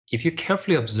if you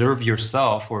carefully observe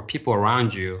yourself or people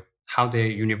around you, how they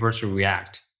universally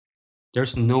react,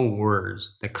 there's no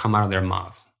words that come out of their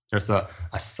mouth. There's a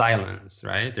silence,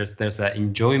 right? There's an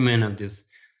enjoyment of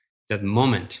that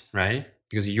moment, right?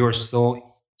 Because you're so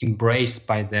embraced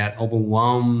by that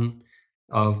overwhelm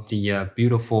of the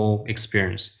beautiful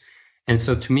experience. And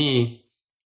so to me,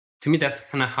 that's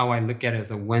kind of how I look at it.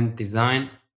 As when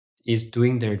design is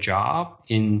doing their job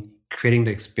in creating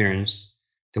the experience,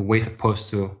 the way it's supposed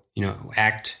to,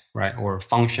 act, right, or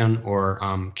function or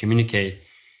communicate,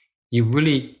 you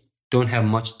really don't have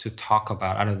much to talk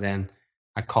about other than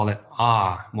I call it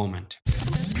moment.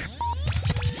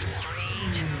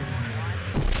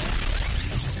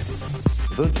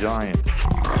 The Giant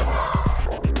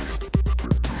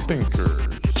Thinkers.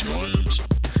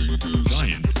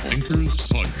 Giant Thinkers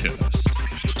Podcast.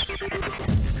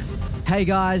 Hey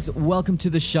guys, welcome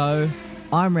to the show.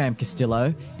 I'm Ram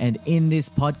Castillo, and in this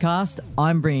podcast,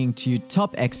 I'm bringing to you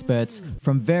top experts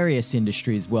from various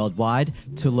industries worldwide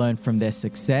to learn from their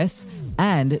success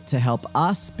and to help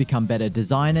us become better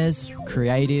designers,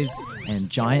 creatives, and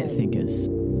giant thinkers.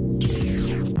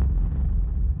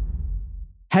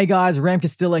 Hey guys, Ram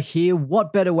Castillo here.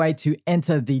 What better way to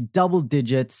enter the double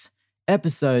digits,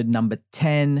 episode number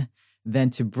 10, than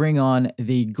to bring on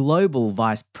the global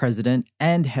vice president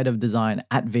and head of design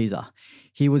at Visa.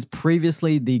 He was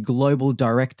previously the global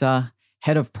director,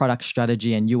 head of product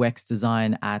strategy and UX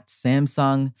design at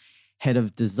Samsung, head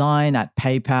of design at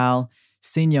PayPal,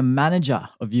 senior manager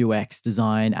of UX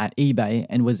design at eBay,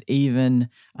 and was even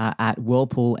at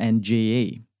Whirlpool and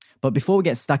GE. But before we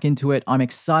get stuck into it, I'm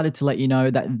excited to let you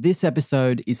know that this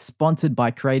episode is sponsored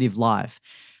by Creative Live.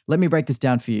 Let me break this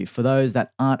down for you, for those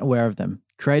that aren't aware of them.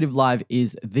 Creative Live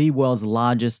is the world's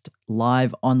largest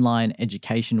live online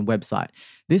education website.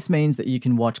 This means that you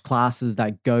can watch classes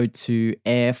that go to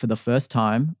air for the first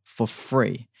time for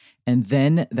free, and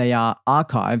then they are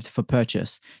archived for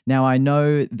purchase. Now, I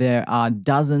know there are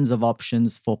dozens of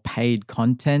options for paid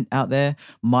content out there.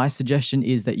 My suggestion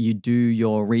is that you do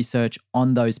your research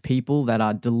on those people that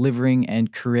are delivering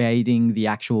and creating the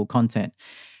actual content.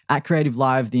 At Creative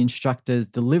Live, the instructors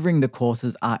delivering the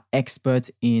courses are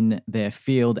experts in their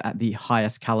field at the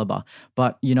highest caliber.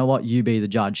 But you know what? You be the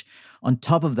judge. On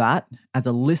top of that, as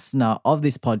a listener of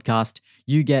this podcast,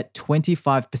 you get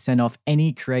 25% off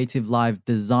any Creative Live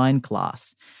design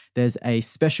class. There's a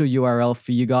special URL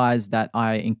for you guys that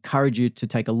I encourage you to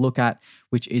take a look at,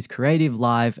 which is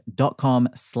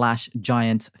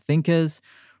creativelive.com/giantthinkers.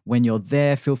 When you're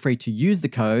there, feel free to use the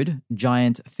code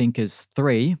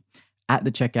GIANTThinkers3 at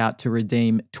the checkout to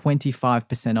redeem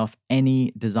 25% off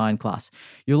any design class.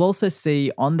 You'll also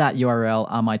see on that URL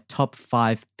are my top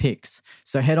 5 picks.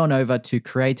 So head on over to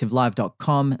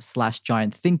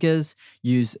creativelive.com/giantthinkers,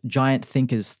 use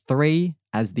GIANTThinkers3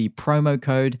 as the promo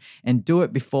code, and do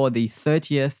it before the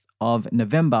 30th of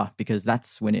November because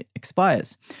that's when it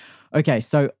expires. Okay,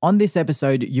 so on this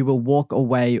episode, you will walk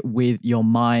away with your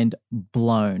mind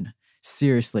blown.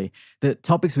 Seriously, the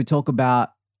topics we talk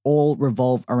about all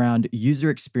revolve around user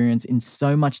experience in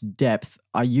so much depth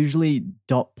are usually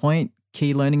dot point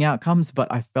key learning outcomes, but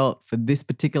I felt for this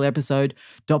particular episode,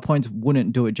 dot points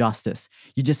wouldn't do it justice.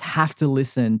 You just have to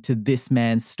listen to this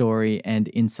man's story and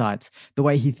insights. The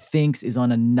way he thinks is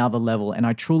on another level, and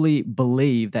I truly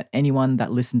believe that anyone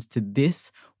that listens to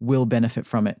this will benefit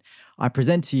from it. I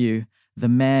present to you the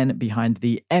man behind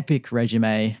the epic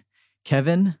resume,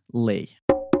 Kevin Lee.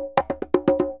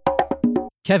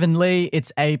 Kevin Lee,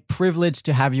 it's a privilege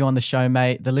to have you on the show,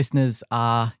 mate. The listeners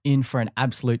are in for an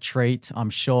absolute treat,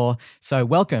 I'm sure. So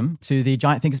welcome to the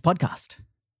Giant Thinkers podcast.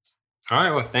 All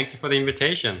right. Well, thank you for the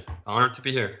invitation. Honored to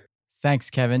be here. Thanks,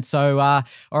 Kevin. So, all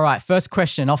right, first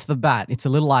question off the bat. It's a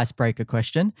little icebreaker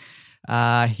question.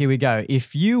 Here we go.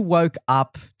 If you woke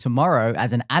up tomorrow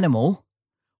as an animal,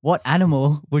 what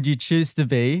animal would you choose to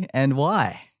be and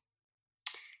why?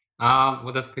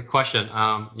 Well, that's a good question.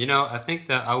 I think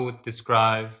that I would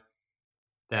describe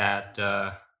that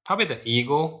probably the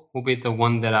eagle will be the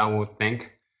one that I would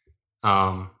think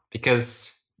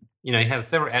because, it has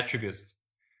several attributes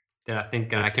that I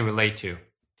think that I can relate to.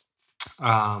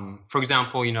 For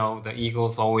example, the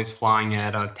eagle's always flying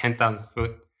at 10,000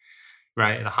 foot,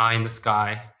 right, high in the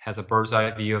sky, has a bird's eye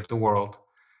view of the world.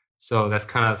 So that's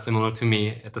kind of similar to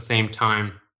me. At the same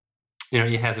time,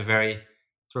 it has a very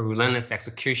sort of relentless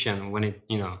execution when it,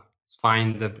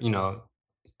 find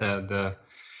the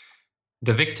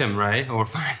victim, right? Or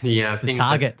find the things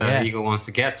target, that the eagle wants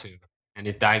to get to. And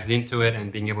it dives into it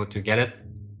and being able to get it.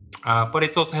 But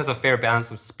it also has a fair balance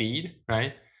of speed,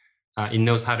 right? It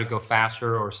knows how to go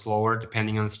faster or slower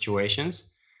depending on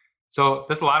situations. So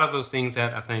there's a lot of those things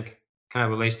that I think kind of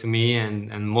relates to me,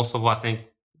 and most of all, I think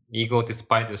eagle,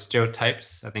 despite the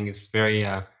stereotypes, I think it's very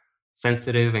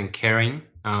sensitive and caring,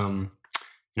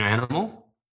 animal.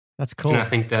 That's And I cool.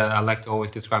 think that I like to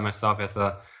always describe myself as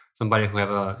somebody who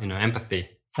have empathy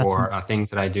That's for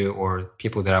things that I do or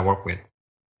people that I work with.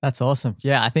 That's awesome.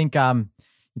 Yeah, I think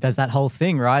there's that whole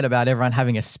thing, right, about everyone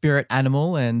having a spirit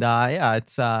animal, and yeah,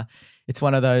 it's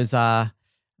one of those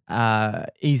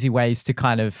easy ways to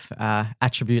kind of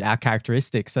attribute our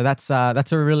characteristics. So that's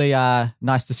a really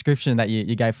nice description that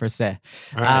you gave for us there.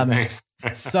 All right, thanks.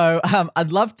 So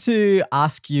I'd love to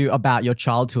ask you about your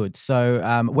childhood. So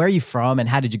where are you from, and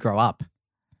how did you grow up?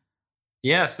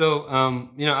 Yeah, so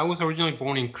I was originally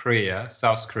born in Korea,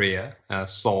 South Korea,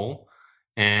 Seoul,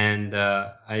 and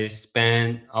I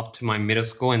spent up to my middle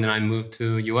school, and then I moved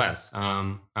to U.S.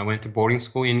 I went to boarding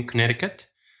school in Connecticut,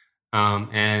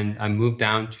 and I moved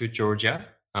down to Georgia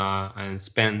and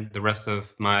spent the rest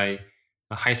of my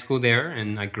high school there,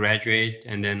 and I graduated,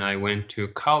 and then I went to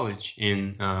college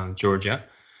in Georgia.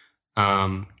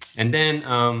 And then,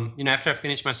 after I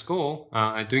finished my school,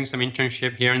 doing some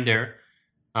internship here and there,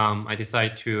 I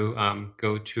decided to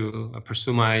go to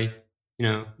pursue my,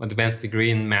 advanced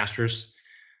degree in Master's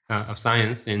of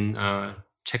Science in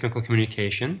Technical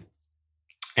Communication.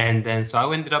 And then, so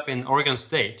I ended up in Oregon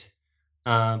State.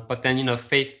 But then,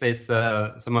 faith is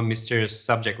a somewhat mysterious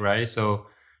subject, right? So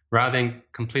rather than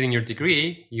completing your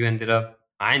degree,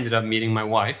 I ended up meeting my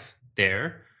wife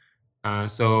there.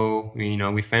 So,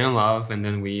 we fell in love, and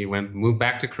then we moved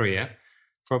back to Korea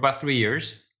for about 3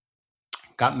 years,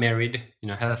 got married,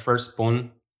 had a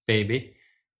firstborn baby,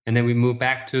 and then we moved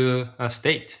back to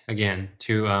state again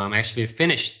to actually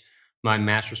finish my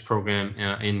master's program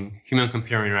in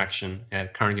human-computer interaction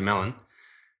at Carnegie Mellon.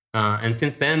 And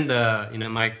since then,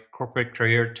 my corporate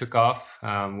career took off.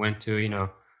 Went to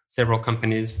several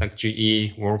companies like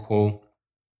GE, Whirlpool,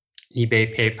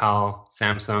 eBay, PayPal,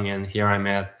 Samsung, and here I'm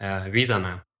at Visa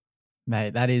now.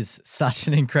 Mate, that is such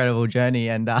an incredible journey,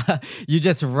 and you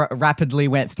just rapidly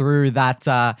went through that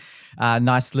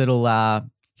nice little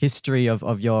history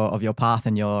of your path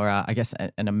and your I guess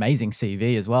an amazing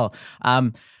CV as well.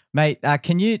 Mate,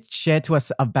 can you share to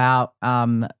us about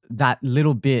that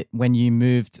little bit when you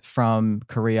moved from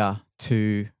Korea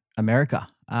to America?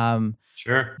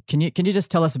 Sure. Can you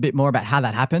just tell us a bit more about how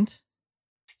that happened?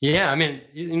 Yeah, I mean,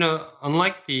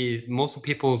 unlike most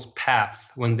people's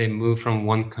path when they move from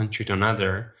one country to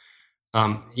another,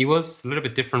 it was a little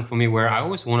bit different for me, where I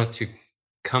always wanted to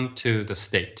come to the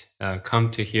state,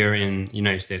 come to here in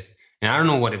United States. And I don't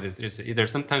know what it is. It's either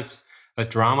sometimes a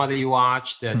drama that you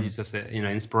watch that is just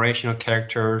inspirational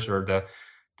characters, or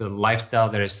the lifestyle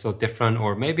that is so different,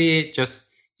 or maybe just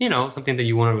something that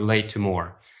you want to relate to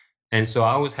more. And so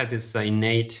I always had this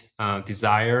innate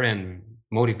desire and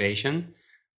motivation.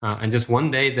 And just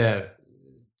one day,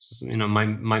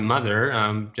 my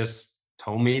mother just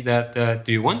told me that,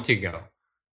 do you want to go?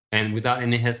 And without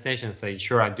any hesitation, I said,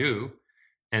 sure, I do.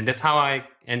 And that's how I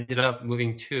ended up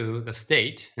moving to the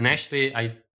state. And actually, I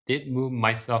did move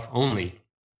myself only.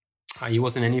 It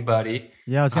wasn't anybody.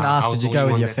 Yeah, I was going to ask, was did you the only go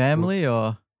with one your that moved. family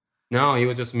or? No, it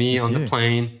was just me Just on the you.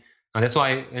 plane. That's why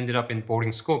I ended up in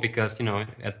boarding school, because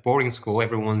at boarding school,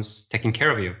 everyone's taking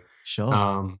care of you.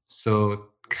 Sure. So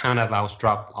kind of I was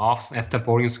dropped off at the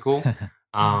boarding school.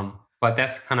 But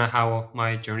that's kind of how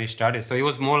my journey started. So it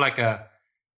was more like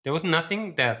there was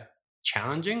nothing that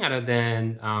challenging other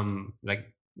than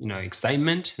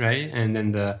excitement, right? And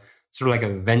then the sort of like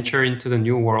a venture into the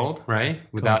new world, right?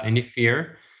 Without any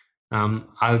fear.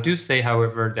 I do say,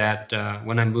 however, that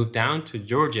when I moved down to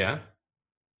Georgia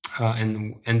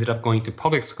and ended up going to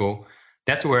public school,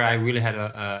 that's where I really had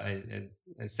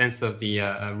a sense of the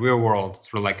real world,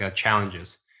 sort of like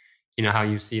challenges. How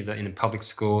you see in the public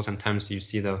school, sometimes you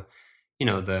see the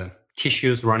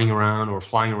tissues running around or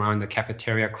flying around the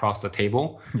cafeteria across the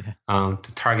table,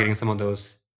 to targeting some of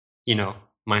those,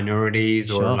 minorities,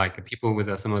 or Sure. like people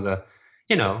with some of the,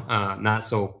 not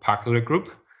so popular group.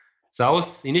 So I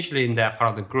was initially in that part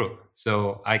of the group.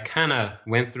 So I kind of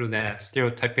went through that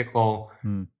stereotypical,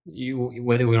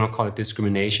 whether we want to call it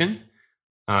discrimination,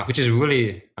 which is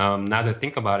really, now to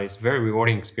think about it, it's a very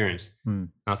rewarding experience.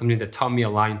 Something that taught me a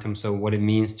lot in terms of what it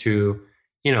means to,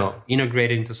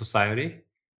 integrate into society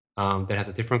that has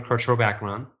a different cultural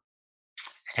background.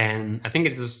 And I think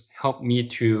it just helped me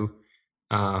to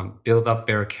build up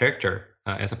better character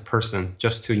as a person,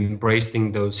 just to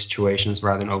embracing those situations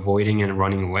rather than avoiding and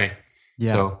running away.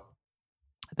 Yeah. So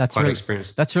That's quite really,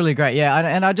 experienced. that's really great. Yeah.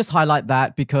 And I just highlight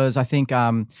that because I think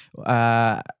coming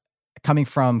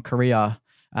from Korea,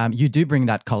 you do bring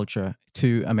that culture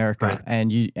to America,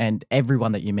 Right. and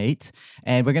everyone that you meet.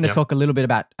 And we're going to Yep. talk a little bit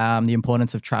about the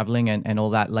importance of traveling and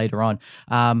all that later on.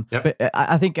 Yep. But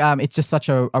I think it's just such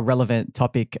a relevant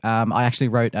topic. I actually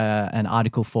wrote an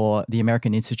article for the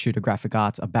American Institute of Graphic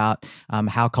Arts about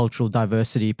how cultural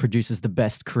diversity produces the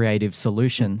best creative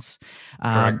solutions,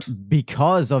 Correct.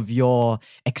 because of your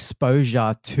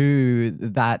exposure to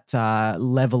that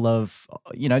level of,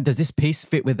 does this piece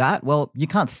fit with that? Well, you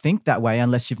can't think that way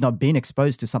unless you've not been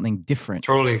exposed to something different.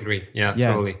 Totally agree. Yeah,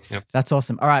 Yeah. totally. Yep. That's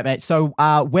awesome. All right, mate. So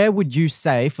where would you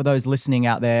say, for those listening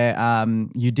out there,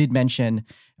 you did mention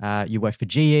you worked for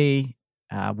GE,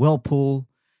 Whirlpool,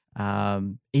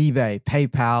 eBay,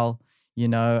 PayPal,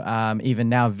 even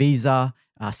now Visa,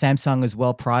 Samsung as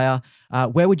well prior.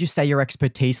 Where would you say your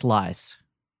expertise lies?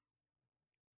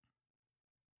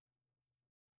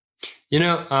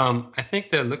 I think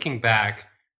that looking back,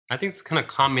 I think it's kind of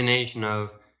combination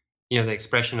of, the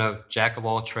expression of jack of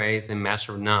all trades and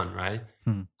master of none, right?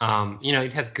 Hmm.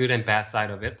 It has good and bad side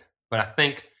of it, but I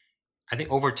think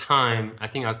over time, I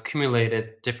think I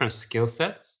accumulated different skill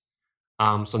sets.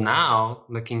 So now,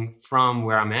 looking from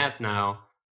where I'm at now,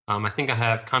 I think I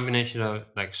have combination of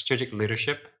like strategic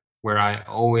leadership, where I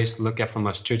always look at from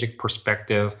a strategic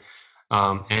perspective,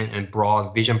 and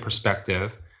broad vision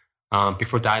perspective,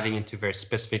 before diving into very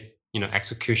specific,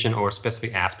 execution or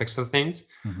specific aspects of things.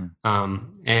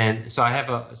 And so I have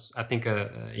I think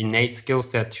a innate skill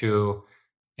set to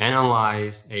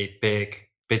analyze a big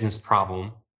business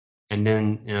problem and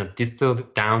then distill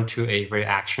it down to a very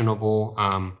actionable,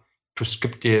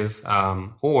 prescriptive,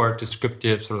 or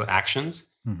descriptive sort of actions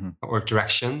or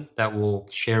direction that we'll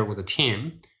share with the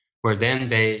team, where then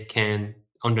they can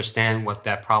understand what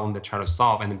that problem they're trying to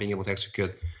solve and then being able to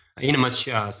execute in a much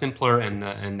simpler and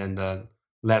then the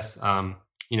less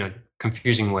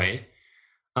confusing way.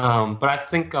 But I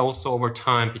think also over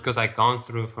time, because I've gone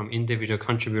through from individual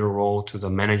contributor role to the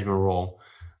management role,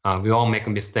 we all make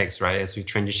mistakes, right? As we're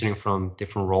transitioning from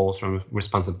different roles, from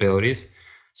responsibilities.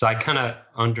 So I kind of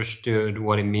understood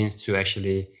what it means to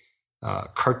actually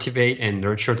cultivate and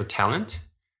nurture the talent.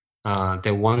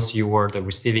 That once you were the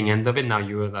receiving end of it, now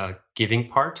you're the giving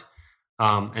part.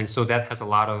 And so that has a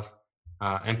lot of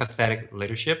empathetic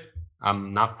leadership.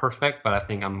 I'm not perfect, but I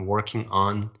think I'm working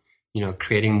on,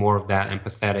 creating more of that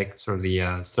empathetic sort of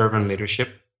the servant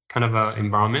leadership kind of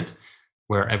environment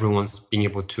where everyone's being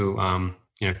able to,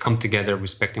 come together,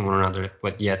 respecting one another,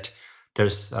 but yet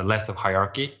there's less of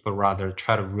hierarchy, but rather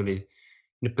try to really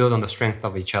build on the strength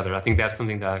of each other. I think that's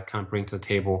something that I kind of bring to the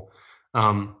table.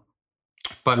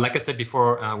 But like I said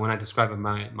before, when I describe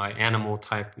my animal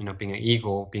type, being an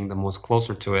eagle, being the most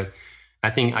closer to it, I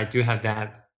think I do have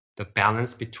the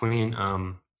balance between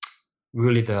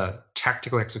really the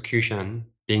tactical execution,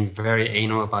 being very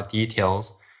anal about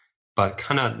details, but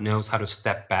kind of knows how to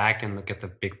step back and look at the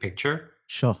big picture.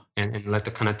 Sure. And let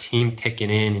the kind of team take it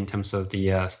in terms of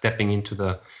the stepping into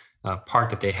the part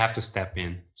that they have to step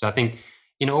in. So I think,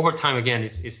 over time, again,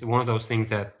 it's one of those things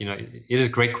that, it is a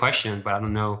great question, but I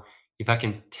don't know if I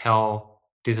can tell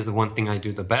this is the one thing I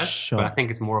do the best. Sure. But I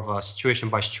think it's more of a situation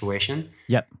by situation.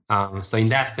 Yep. So in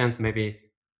that sense, maybe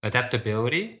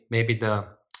adaptability, maybe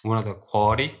one of the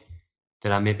quality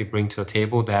that I maybe bring to the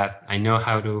table, that I know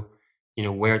how to,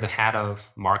 wear the hat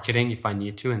of marketing if I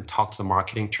need to and talk to the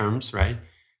marketing terms, right?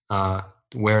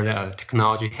 Wear the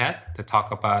technology hat to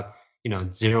talk about,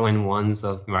 0 and 1s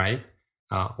of, right?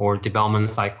 Or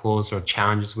development cycles or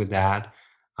challenges with that,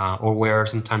 or wear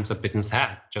sometimes a business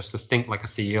hat just to think like a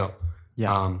CEO.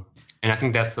 Yeah. And I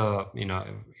think that's a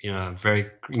very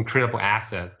incredible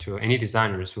asset to any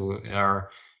designers who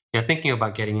are thinking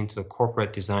about getting into the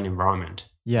corporate design environment.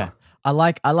 Yeah. I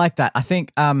like that. I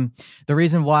think the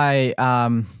reason why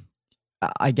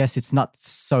I guess it's not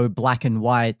so black and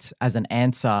white as an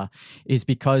answer is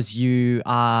because you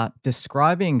are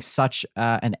describing such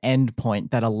an end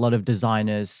point that a lot of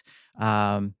designers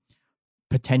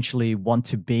potentially want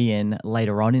to be in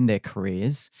later on in their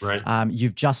careers. Right.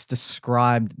 You've just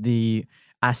described the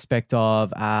aspect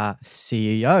of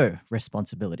CEO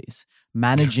responsibilities,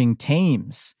 managing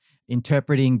teams,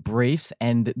 interpreting briefs,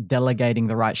 and delegating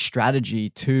the right strategy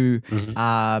to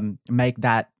make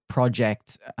that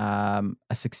project a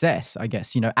success, I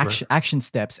guess, action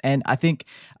steps. And I think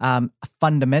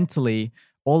fundamentally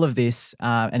all of this,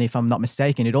 and if I'm not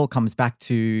mistaken, it all comes back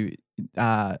to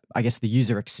I guess the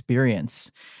user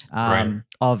experience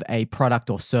of a product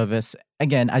or service.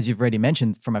 Again, as you've already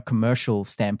mentioned, from a commercial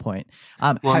standpoint.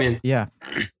 And Ram,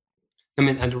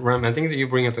 I think that you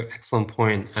bring up an excellent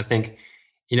point. I think,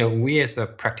 we as a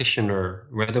practitioner,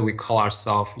 whether we call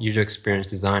ourselves user experience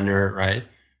designer, right,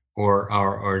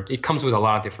 or it comes with a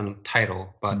lot of different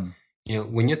title, but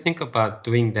when you think about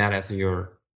doing that as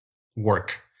your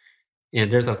work,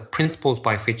 there's a principles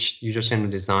by which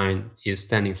user-centered design is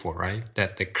standing for, right?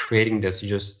 That the creating this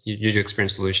user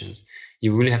experience solutions,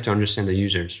 you really have to understand the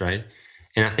users, right?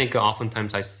 And I think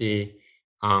oftentimes I see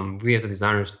we as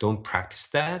designers don't practice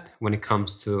that when it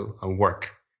comes to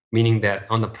work. Meaning that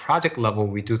on the project level,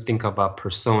 we do think about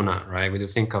persona, right? We do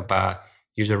think about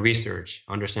user research,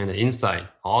 understand the insight,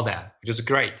 all that, which is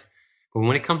great. But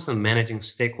when it comes to managing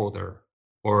stakeholder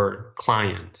or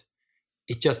client,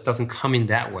 it just doesn't come in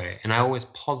that way. And I always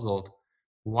puzzled,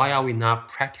 why are we not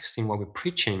practicing what we're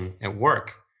preaching at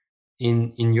work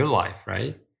in your life,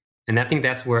 right? And I think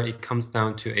that's where it comes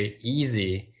down to a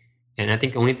easy. And I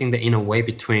think the only thing that in a way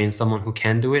between someone who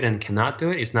can do it and cannot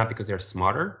do it is not because they're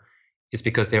smarter. It's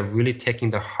because they're really taking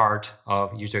the heart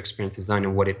of user experience design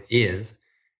and what it is,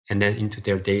 and then into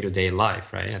their day-to-day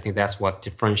life, right? I think that's what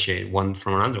differentiates one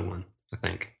from another one, I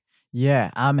think.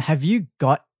 Yeah. Have you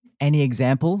got any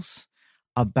examples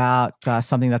about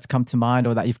something that's come to mind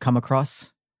or that you've come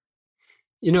across?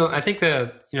 I think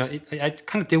that, I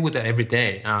kind of deal with that every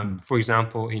day. For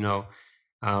example,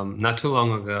 not too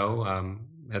long ago,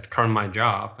 at current my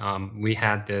job, we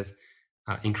had this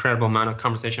incredible amount of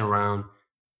conversation around,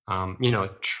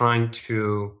 trying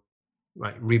to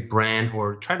rebrand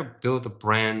or try to build a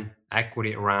brand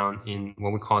equity around in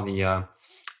what we call the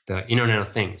Internet of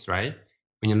Things, right?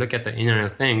 When you look at the Internet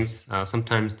of Things,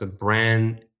 sometimes the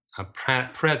brand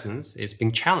presence is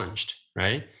being challenged,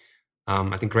 right?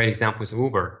 I think a great example is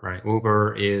Uber, right?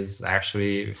 Uber is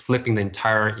actually flipping the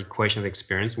entire equation of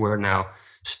experience where now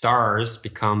stars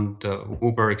become the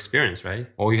Uber experience, right?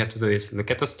 All you have to do is look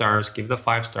at the stars, give the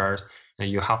 5 stars, and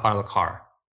you hop out of the car.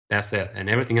 That's it. And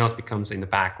everything else becomes in the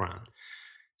background.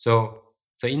 So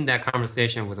in that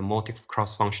conversation with a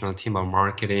multi-cross-functional team of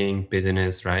marketing,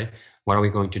 business, right? What are we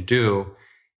going to do?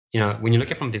 When you look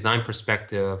at it from design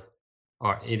perspective,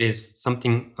 or it is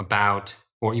something about,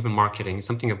 or even marketing,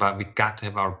 something about we got to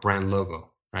have our brand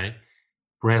logo, right?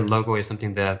 Brand logo is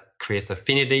something that creates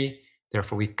affinity.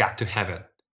 Therefore, we got to have it.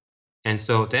 And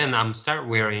so then I'm start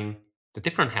wearing the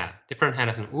different hat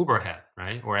as an Uber hat,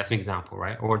 right? Or as an example,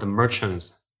 right? Or the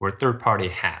merchants or third-party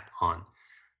hat on.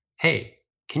 Hey,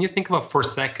 can you think about for a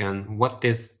second what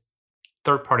this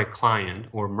third-party client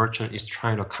or merchant is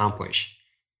trying to accomplish?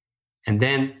 And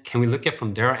then can we look at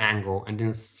from their angle and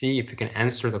then see if we can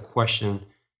answer the question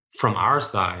from our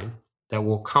side that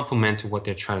will complement to what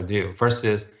they're trying to do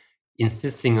versus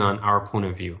insisting on our point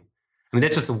of view. I mean,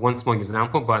 that's just one small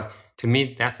example, but to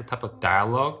me, that's the type of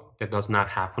dialogue that does not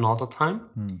happen all the time.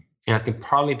 And I think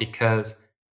partly because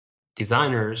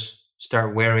designers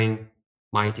start wearing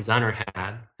my designer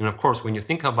hat. And of course, when you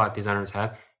think about designer's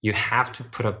hat, you have to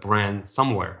put a brand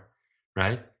somewhere,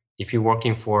 right? If you're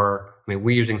working for,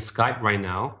 we're using Skype right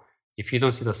now. If you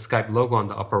don't see the Skype logo on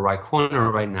the upper right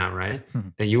corner right now, right,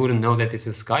 then you wouldn't know that this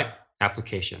is Skype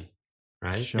application,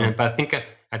 right? Sure. But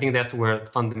I think that's where it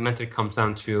fundamentally comes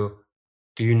down to,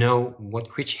 do you know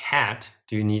which hat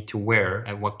do you need to wear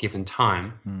at what given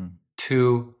time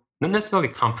to not necessarily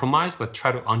compromise, but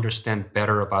try to understand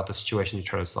better about the situation you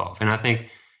try to solve. And I think,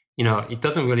 it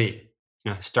doesn't really,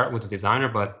 start with the designer,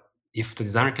 but if the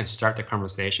designer can start the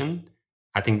conversation,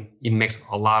 I think it makes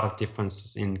a lot of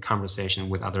difference in conversation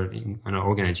with other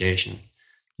organizations.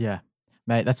 Yeah,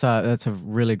 mate, that's a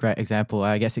really great example.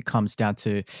 I guess it comes down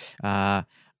to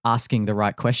asking the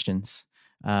right questions.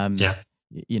 And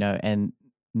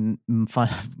for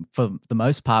the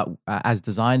most part, as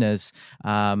designers,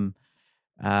 many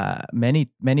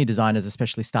designers,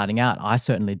 especially starting out, I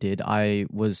certainly did. I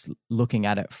was looking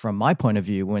at it from my point of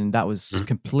view when that was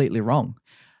completely wrong.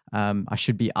 I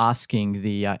should be asking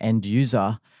the end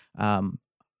user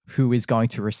who is going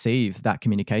to receive that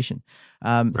communication.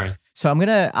 Right. So I'm going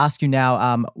to ask you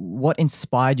now, what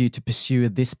inspired you to pursue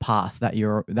this path that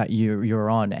you're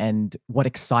on, and what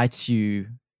excites you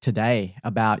today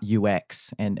about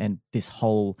UX and this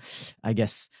whole, I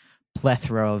guess,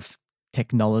 plethora of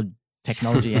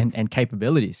technology and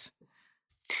capabilities?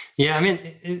 Yeah, I mean,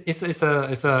 it's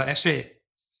actually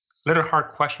little hard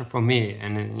question for me,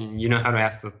 and you know how to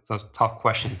ask those tough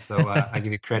questions, so I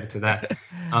give you credit to that.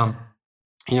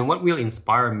 What really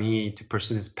inspired me to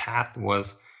pursue this path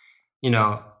was,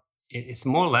 it's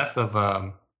more or less of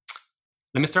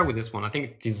let me start with this one. I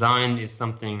think design is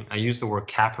something, I use the word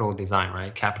capital design,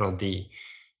 right? Capital D.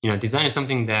 Design is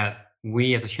something that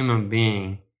we as a human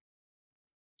being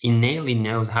innately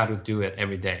knows how to do it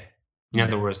every day. In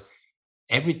other words,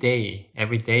 every day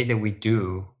that we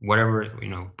do whatever,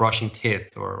 brushing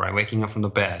teeth or waking up from the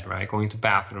bed, right, going to the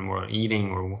bathroom or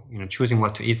eating or choosing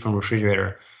what to eat from the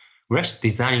refrigerator, we're actually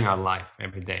designing our life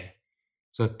every day.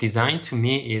 So design to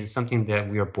me is something that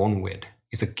we are born with.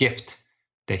 It's a gift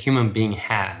that human being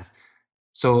has.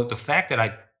 So the fact that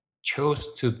I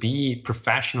chose to be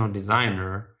professional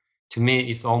designer, to me,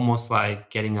 is almost like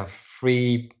getting a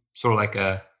free, sort of like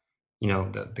a,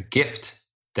 the gift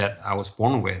that I was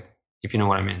born with, if you know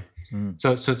what I mean.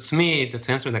 So to me,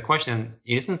 to answer that question,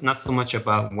 it isn't not so much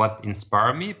about what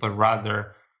inspired me, but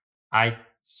rather I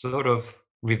sort of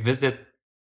revisit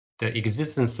the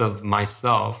existence of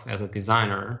myself as a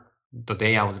designer the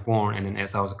day I was born, and then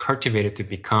as I was cultivated to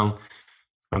become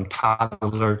from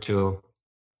toddler to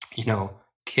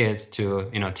kids to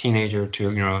teenager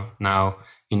to now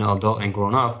adult and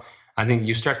grown up. I think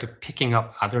you start to picking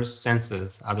up other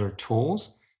senses, other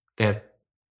tools that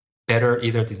better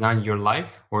either design your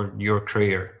life or your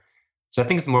career. So I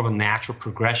think it's more of a natural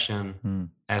progression.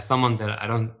 As someone that I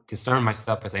don't discern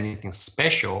myself as anything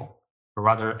special, but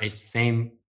rather a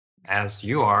same as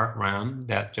you are, Ram,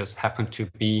 that just happened to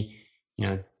be,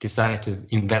 decided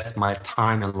to invest my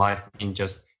time and life in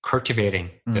just cultivating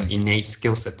the innate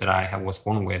skill set that I was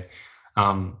born with.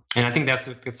 And I think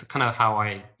it's kind of how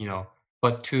I,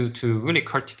 but to really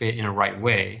cultivate in a right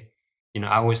way,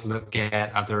 I always look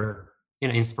at other,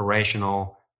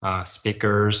 inspirational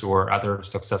speakers or other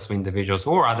successful individuals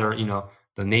or other,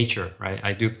 the nature, right?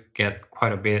 I do get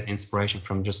quite a bit inspiration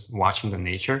from just watching the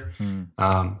nature,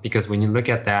 because when you look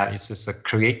at that, it's just a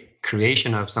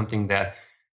creation of something that,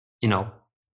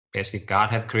 basically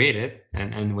God have created.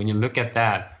 And when you look at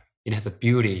that, it has a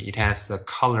beauty, it has the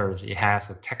colors, it has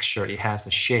a texture, it has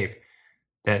a shape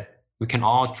that we can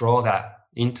all draw that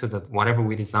into the whatever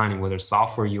we design, whether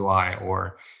software UI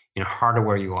or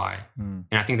hardware UI. And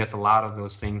I think there's a lot of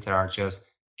those things that are just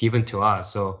given to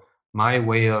us. So my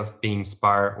way of being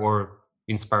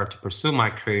inspired to pursue my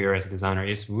career as a designer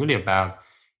is really about,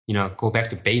 go back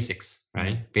to basics,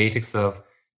 right? Basics of,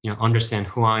 understand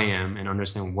who I am and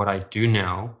understand what I do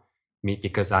now,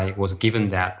 because I was given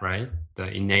that, right?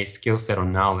 The innate skill set or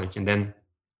knowledge, and then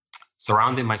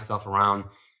surrounding myself around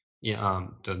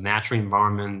the natural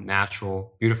environment,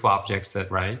 natural, beautiful objects that,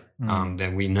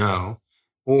 that we know.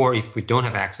 Or if we don't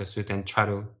have access to it, then try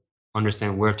to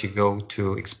understand where to go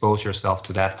to expose yourself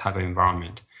to that type of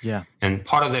environment. Yeah. And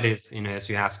part of that is, as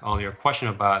you asked all your question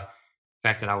about the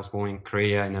fact that I was born in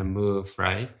Korea and then moved,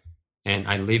 right? And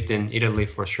I lived in Italy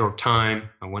for a short time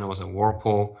when I was at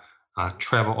Whirlpool,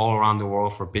 travel all around the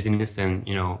world for business and,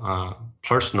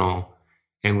 personal.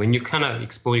 And when you kind of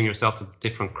exposing yourself to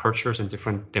different cultures and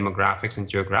different demographics and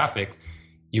geographics,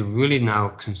 you're really now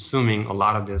consuming a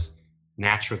lot of this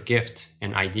natural gift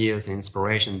and ideas and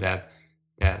inspiration that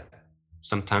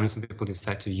sometimes some people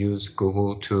decide to use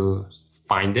Google to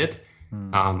find it.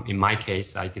 In my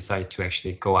case, I decided to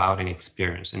actually go out and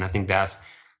experience. And I think that's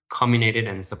culminated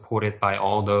and supported by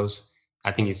all those.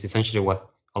 I think it's essentially what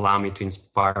allowed me to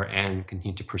inspire and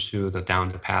continue to pursue down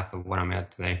the path of what I'm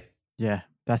at today. Yeah,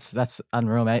 that's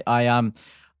unreal, mate.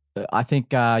 I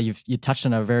think you touched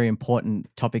on a very important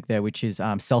topic there, which is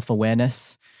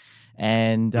self-awareness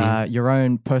and your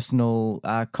own personal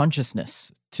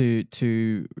consciousness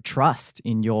to trust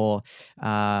in your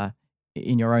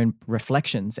own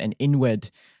reflections and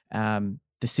inward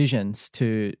decisions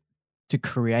to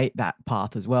create that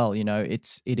path as well.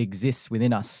 It exists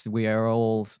within us. We are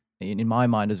all, in my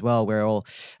mind as well, we're all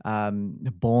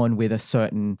born with a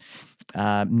certain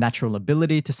natural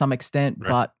ability to some extent,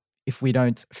 but if we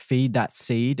don't feed that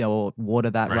seed or water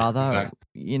that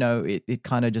it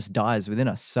kind of just dies within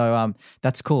us. So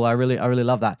that's cool. I really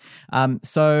love that.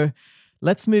 So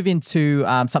let's move into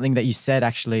something that you said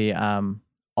actually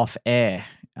off air.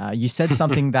 You said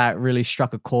something that really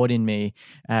struck a chord in me.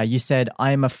 You said,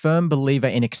 I am a firm believer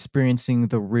in experiencing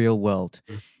the real world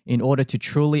in order to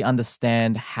truly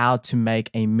understand how to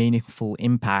make a meaningful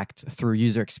impact through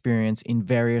user experience in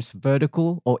various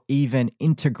vertical or even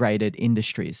integrated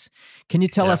industries. Can you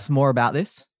tell us more about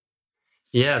this?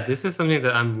 Yeah, this is something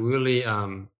that I'm really,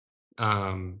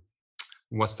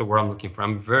 what's the word I'm looking for?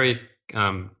 I'm very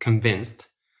convinced.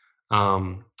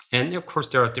 And of course,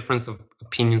 there are different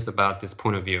opinions about this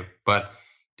point of view, but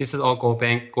this is all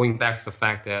going back to the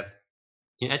fact that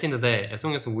at the end of the day, as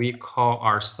long as we call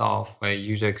ourselves a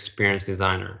user experience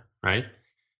designer, right?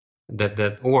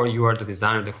 Or you are the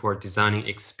designer who are designing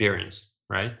experience,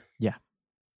 right? Yeah.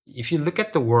 If you look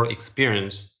at the word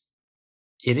experience,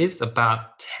 it is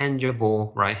about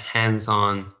tangible, right?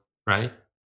 Hands-on, right?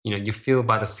 You feel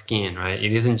by the skin, right?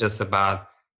 It isn't just about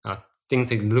things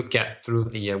that you look at through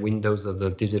the windows of the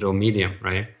digital medium,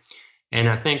 right? And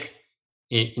I think,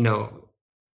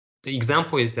 the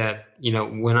example is that,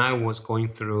 when I was going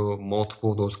through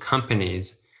multiple of those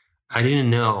companies, I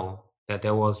didn't know that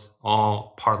was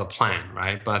all part of the plan,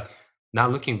 right? But now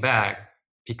looking back,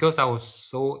 because I was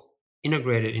so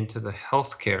integrated into the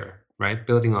healthcare, right?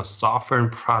 Building a software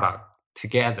and product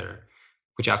together,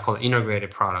 which I call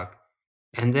integrated product.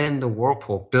 And then the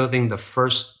Whirlpool building the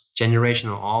first generation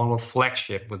of all of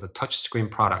flagship with the touchscreen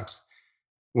products,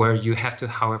 where you have to,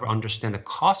 however, understand the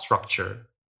cost structure,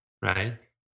 right?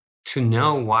 To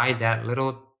know why that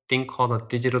little thing called a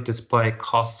digital display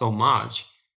costs so much.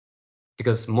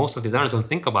 Because most of designers don't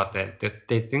think about that.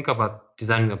 They think about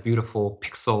designing a beautiful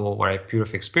pixel or a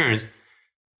beautiful experience.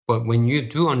 But when you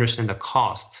do understand the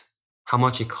cost, how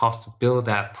much it costs to build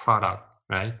that product,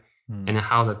 right? And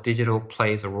how the digital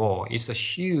plays a role, it's a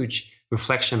huge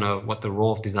reflection of what the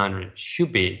role of designer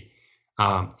should be.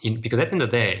 Because at the end of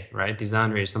the day, right,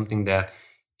 designer is something that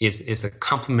is a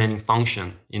complementing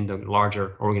function in the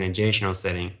larger organizational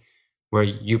setting, where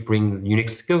you bring unique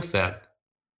skill set,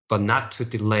 but not to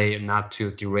delay, not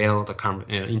to derail the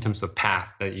in terms of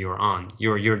path that you're on.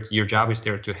 Your job is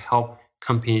there to help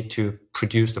company to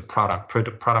produce the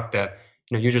product that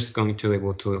you're just going to be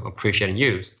able to appreciate and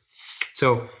use.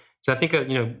 So I think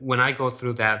when I go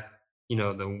through that,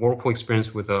 the Whirlpool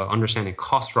experience with understanding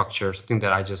cost structure, something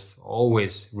that I just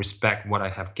always respect what I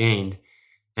have gained,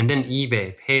 and then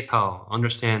eBay, PayPal,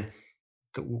 understand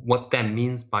what that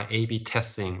means by A/B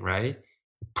testing, right?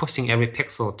 Pushing every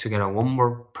pixel to get a one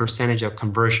more percentage of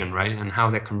conversion, right? And how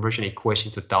that conversion equates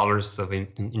into dollars of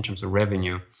in terms of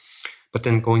revenue. But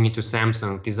then going into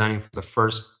Samsung, designing for the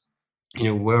first,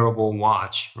 wearable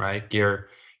watch, right? Gear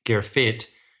Fit,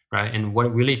 right? And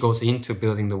what really goes into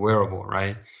building the wearable,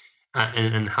 right?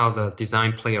 And how the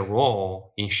design play a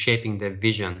role in shaping the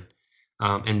vision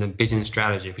and the business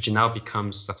strategy, which now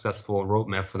becomes successful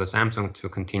roadmap for the Samsung to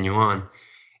continue on.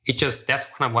 That's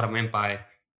kind of what I meant by,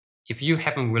 if you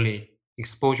haven't really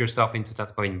exposed yourself into that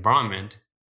type of environment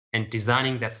and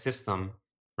designing that system,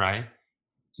 right,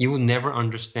 you will never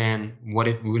understand what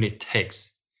it really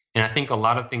takes. And I think a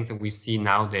lot of things that we see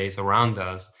nowadays around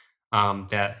us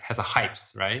that has a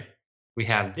hypes, right? We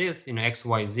have this,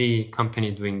 XYZ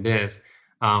company doing this.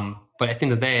 But at the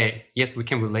end of the day, yes, we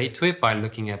can relate to it by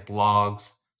looking at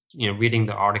blogs, reading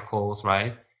the articles,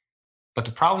 right? But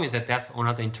the problem is that that's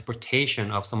another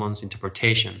interpretation of someone's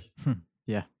interpretation.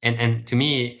 Yeah. And to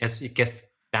me, as it gets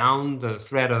down the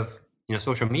thread of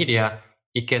social media,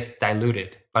 it gets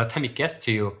diluted. By the time it gets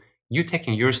to you, you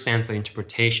taking your stance of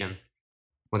interpretation.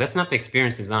 Well, that's not the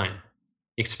experience design.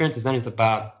 Experience design is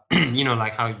about,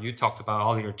 like how you talked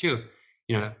about earlier too,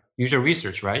 user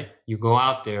research, right? You go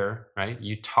out there, right?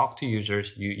 You talk to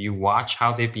users, you watch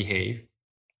how they behave,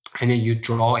 and then you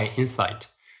draw an insight.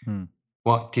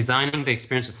 Well, designing the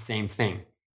experience is the same thing.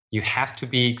 You have to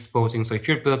be exposing. So if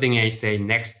you're building a, say,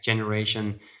 next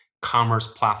generation commerce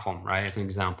platform, right, as an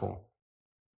example,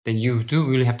 then you do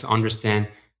really have to understand,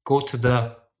 go to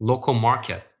the local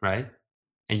market, right?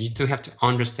 And you do have to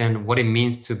understand what it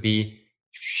means to be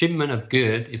shipment of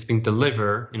good is being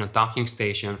delivered in a docking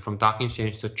station, from docking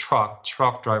station to truck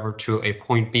driver to a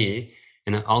point B,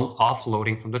 and then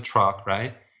offloading from the truck,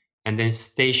 right? And then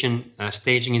staging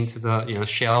into the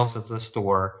shelves of the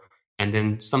store, and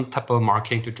then some type of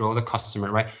marketing to draw the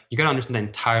customer, right? You got to understand the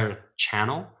entire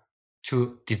channel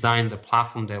to design the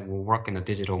platform that will work in a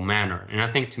digital manner. And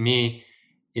I think, to me,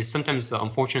 it's sometimes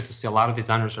unfortunate to see a lot of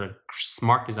designers are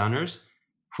smart designers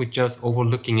who just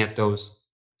overlooking at those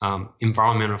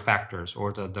environmental factors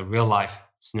or the real life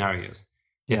scenarios.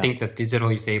 They think that digital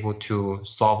is able to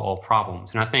solve all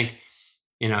problems. And I think,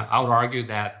 I would argue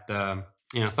that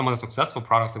some of the successful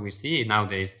products that we see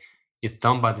nowadays is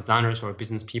done by designers or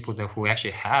business people who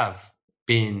actually have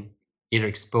been either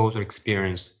exposed or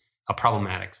experienced a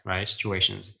problematic, right,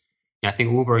 situations. And I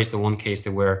think Uber is the one case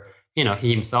that where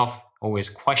he himself always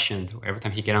questioned every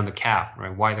time he get on the cab,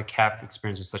 right, why the cab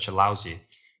experience is such a lousy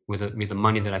with the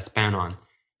money that I spent on.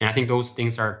 And I think those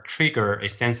things trigger a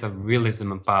sense of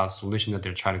realism about solution that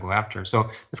they're trying to go after. So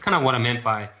that's kind of what I meant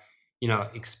by,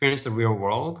 experience the real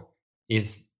world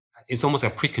it's almost a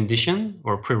precondition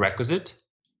or prerequisite.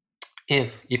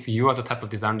 If you are the type of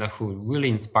designer who really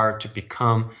inspired to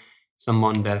become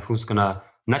someone who's gonna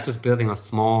not just building a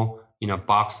small,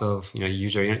 box of,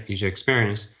 user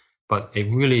experience, but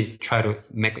really try to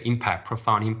make an impact,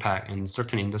 profound impact in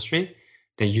certain industry,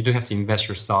 then you do have to invest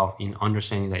yourself in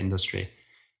understanding the industry.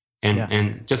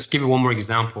 And just give you one more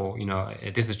example,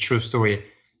 this is a true story.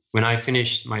 When I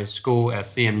finished my school at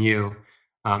CMU,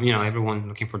 everyone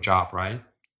looking for a job, right?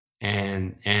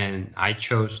 And I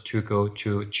chose to go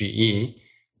to GE,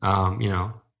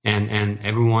 and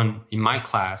everyone in my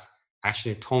class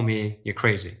actually told me you're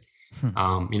crazy.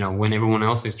 When everyone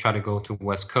else is trying to go to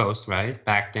West Coast, right?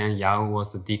 Back then, Yahoo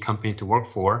was the company to work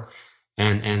for,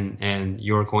 and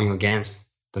you're going against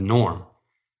the norm.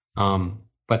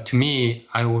 But to me,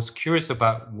 I was curious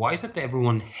about why is it that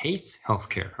everyone hates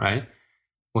healthcare, right?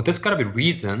 Well, there's got to be a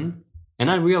reason.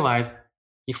 And I realized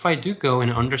if I do go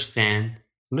and understand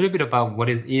a little bit about what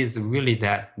it is really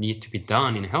that need to be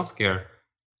done in healthcare,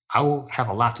 I will have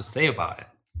a lot to say about it.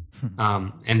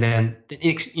 And then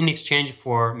in exchange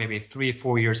for maybe 3 or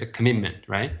 4 years of commitment,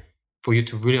 right? For you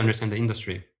to really understand the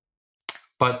industry.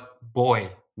 But boy,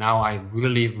 now I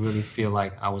really, really feel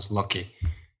like I was lucky.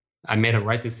 I made a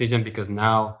right decision because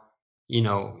now,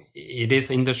 it is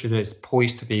an industry that is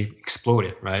poised to be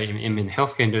exploded, right? I mean,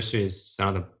 healthcare industry is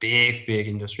another big, big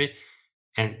industry,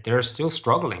 and they're still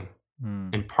struggling.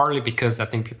 And partly because I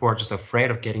think people are just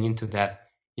afraid of getting into that,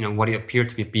 what it appeared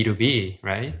to be B2B,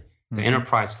 right? The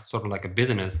enterprise is sort of like a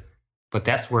business. But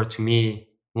that's where, to me,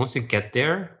 once you get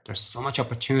there, there's so much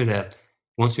opportunity that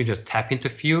once you just tap into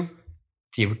few,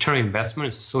 the return on investment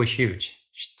is so huge.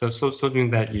 So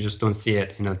something that you just don't see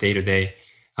it, day to day,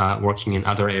 working in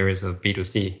other areas of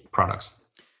B2C products.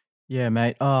 Yeah,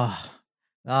 mate. Oh,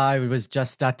 I was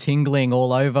just tingling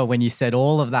all over when you said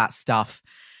all of that stuff.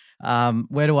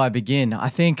 Where do I begin? I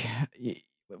think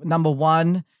number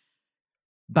one,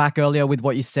 back earlier with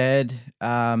what you said,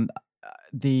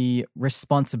 the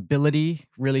responsibility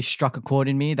really struck a chord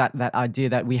in me. That idea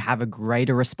that we have a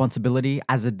greater responsibility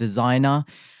as a designer.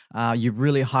 You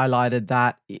really highlighted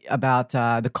that about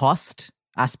the cost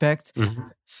aspect.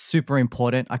 Super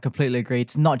important. I completely agree.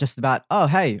 It's not just about, oh,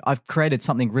 hey, I've created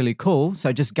something really cool,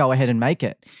 so just go ahead and make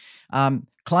it.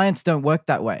 Clients don't work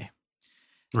that way.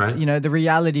 Right. The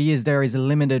reality is there is a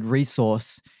limited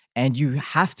resource, and you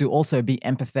have to also be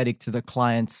empathetic to the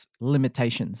client's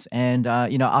limitations. And,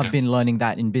 I've been learning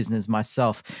that in business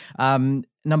myself.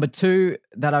 Number two,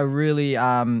 that I really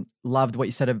loved what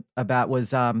you said about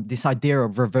was this idea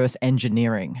of reverse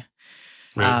engineering.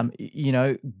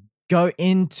 Right. Go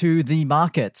into the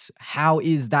markets. How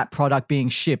is that product being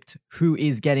shipped? Who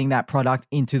is getting that product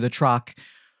into the truck?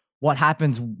 What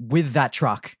happens with that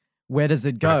truck? Where does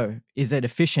it go? Right. Is it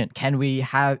efficient?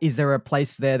 Is there a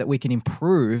place there that we can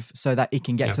improve so that it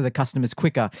can get to the customers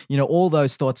quicker? All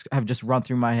those thoughts have just run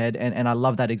through my head, and I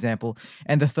love that example.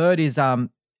 And the third is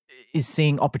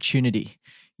seeing opportunity.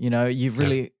 You've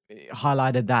really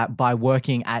highlighted that by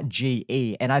working at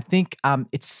GE. And I think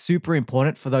it's super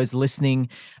important for those listening,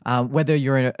 whether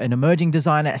you're an emerging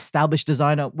designer, established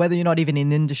designer, whether you're not even in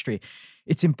the industry,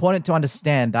 it's important to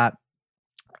understand that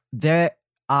there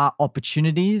are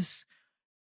opportunities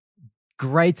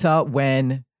greater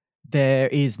when there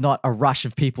is not a rush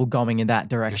of people going in that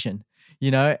direction.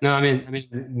 No, I mean,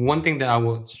 one thing that I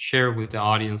will share with the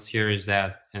audience here is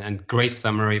that, and great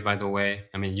summary, by the way.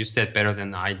 I mean, you said better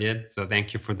than I did, so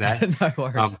thank you for that. No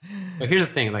worries. But here's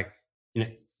the thing,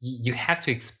 you have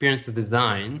to experience the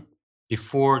design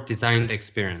before designing the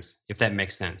experience, if that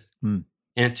makes sense.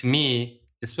 And to me,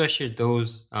 especially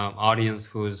those audience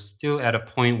who's still at a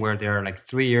point where they're like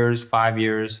 3 years, 5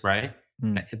 years, right?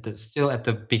 Still at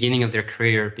the beginning of their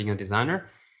career being a designer,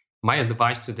 my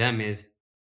advice to them is,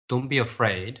 don't be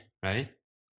afraid, right?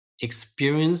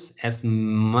 Experience as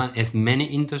many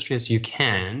industries as you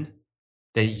can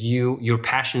that your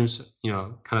passions,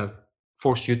 kind of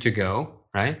force you to go,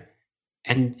 right?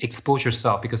 And expose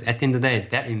yourself, because at the end of the day,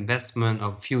 that investment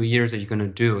of a few years that you're going to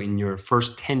do in your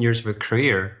first 10 years of a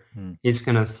career is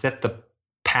going to set the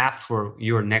path for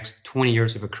your next 20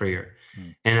 years of a career.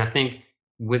 And I think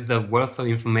with the wealth of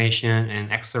information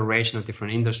and acceleration of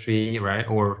different industry, right,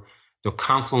 or the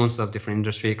confluence of different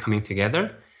industry coming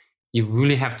together, you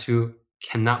really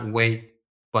cannot wait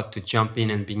but to jump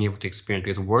in and being able to experience.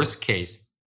 Because worst case,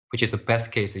 which is the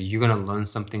best case, that you're going to learn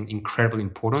something incredibly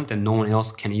important that no one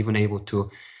else can even able to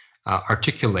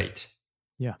articulate.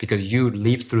 Yeah. Because you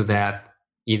live through that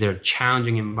either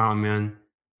challenging environment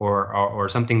or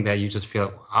something that you just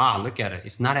feel, look at it.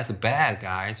 It's not as bad,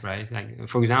 guys, right? Like,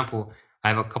 for example, I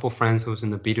have a couple friends who's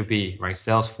in the B2B, right?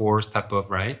 Salesforce type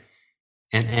of, right?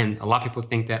 And a lot of people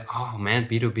think that, oh man,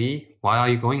 B2B, why are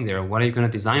you going there? What are you going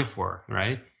to design for,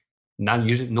 right? No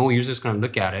user's going to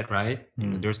look at it, right?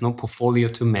 There's no portfolio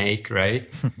to make,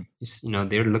 right?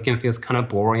 Their look and feels kind of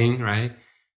boring, right?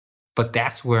 But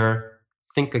that's where,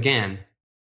 think again,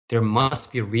 there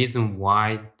must be a reason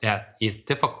why that is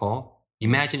difficult.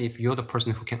 Imagine if you're the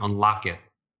person who can unlock it.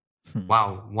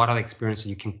 Wow, what are the experiences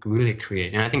you can really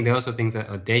create? And I think there are also things that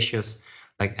audacious,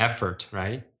 like effort,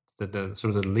 right? The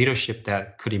sort of the leadership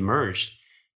that could emerge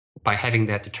by having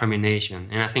that determination.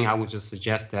 And I think I would just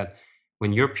suggest that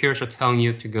when your peers are telling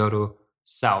you to go to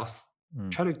south,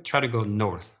 try to go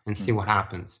north and see what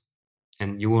happens,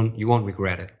 and you won't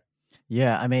regret it.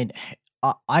 Yeah, I mean,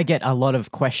 I get a lot of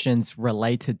questions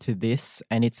related to this,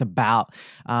 and it's about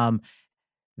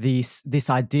this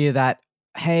idea that,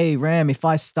 hey, Ram, if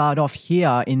I start off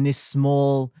here in this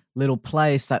small little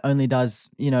place that only does,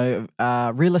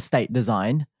 real estate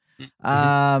design,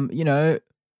 am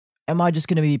I just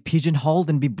going to be pigeonholed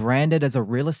and be branded as a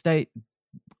real estate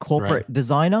corporate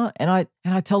designer? And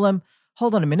I tell them,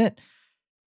 hold on a minute.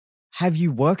 Have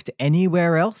you worked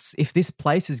anywhere else? If this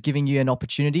place is giving you an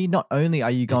opportunity, not only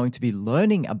are you going to be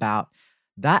learning about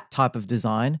that type of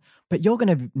design, but you're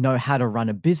going to know how to run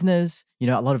a business. A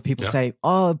lot of people say,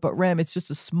 oh, but Ram, it's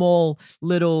just a small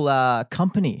little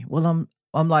company. Well,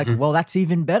 I'm like, well, that's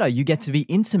even better. You get to be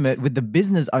intimate with the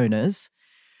business owners.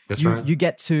 That's right. You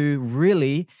get to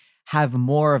really have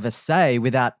more of a say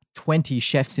without 20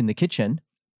 chefs in the kitchen.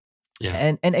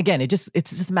 Yeah. And again, it's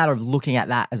just a matter of looking at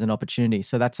that as an opportunity.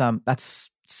 So that's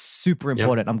super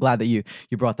important. I'm glad that you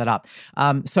brought that up.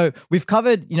 So we've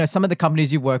covered, some of the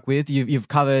companies you work with. You've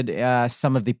covered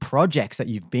some of the projects that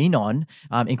you've been on,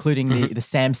 including the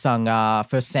Samsung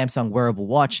first Samsung wearable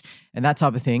watch and that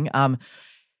type of thing.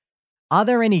 Are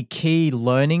there any key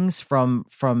learnings from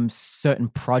certain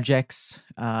projects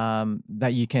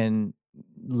that you can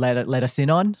let us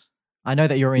in on? I know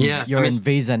that you're in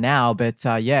Visa now, but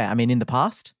in the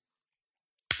past.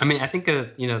 I think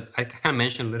I kind of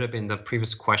mentioned a little bit in the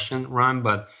previous question, Ron,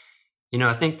 but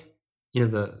I think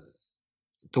the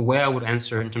way I would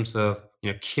answer in terms of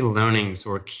key learnings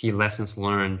or key lessons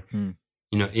learned,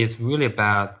 is really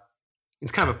about,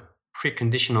 it's kind of a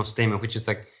preconditional statement, which is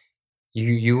like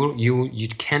you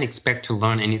can't expect to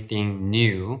learn anything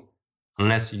new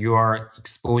unless you are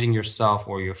exposing yourself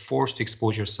or you're forced to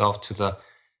expose yourself to the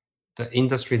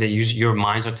industry that your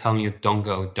minds are telling you don't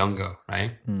go,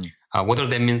 right? Whether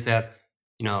that means that,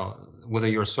 whether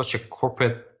you're such a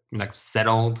corporate, like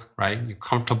settled, right? You're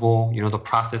comfortable, the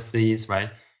processes, right?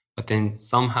 But then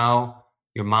somehow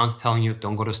your mind's telling you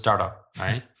don't go to startup,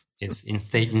 right? It's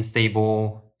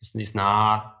unstable. It's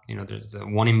not, there's a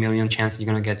 1 in a million chance you're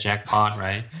going to get jackpot,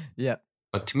 right? Yeah.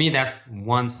 But to me, that's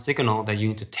one signal that you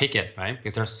need to take it, right?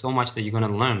 Because there's so much that you're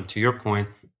going to learn. To your point,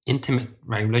 intimate,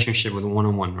 right, relationship with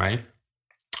one-on-one, right?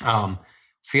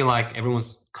 Feel like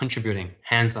everyone's contributing,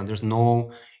 hands-on. There's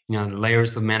no,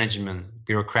 layers of management,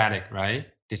 bureaucratic, right?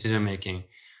 Decision making.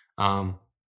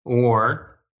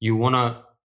 Or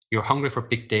you're hungry for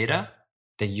big data,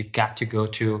 then you got to go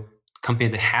to a company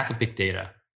that has a big data.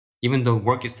 Even though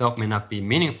work itself may not be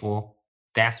meaningful,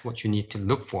 that's what you need to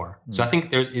look for. So I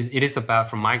think it is about,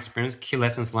 from my experience, key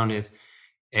lessons learned is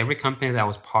every company that I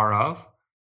was part of,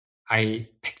 I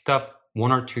picked up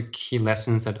 1 or 2 key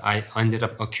lessons that I ended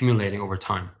up accumulating over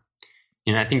time.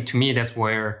 I think to me, that's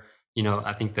where,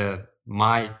 I think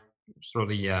my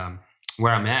sort of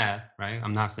where I'm at, right?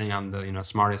 I'm not saying I'm the,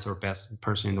 smartest or best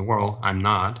person in the world. I'm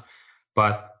not.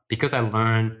 But because I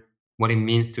learned what it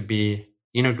means to be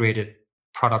integrated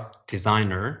product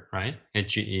designer, right, at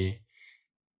GE,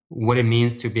 what it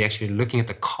means to be actually looking at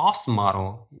the cost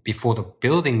model before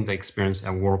building the experience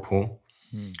at Whirlpool,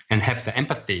 and have the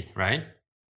empathy, right,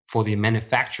 for the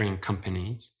manufacturing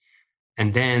companies,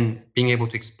 and then being able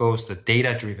to expose the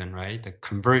data-driven, right, the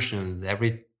conversions,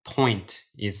 every point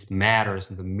matters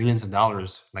in the millions of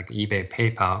dollars, like eBay,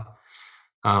 PayPal,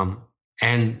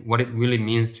 and what it really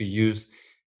means to use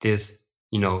this,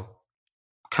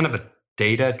 kind of a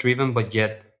data-driven, but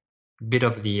yet a bit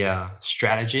of the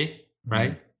strategy,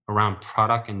 right, around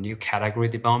product and new category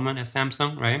development at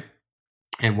Samsung, right,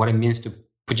 and what it means to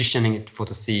positioning it for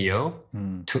the CEO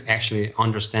to actually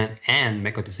understand and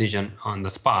make a decision on the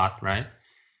spot, right?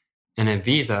 And at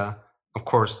Visa, of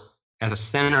course, as a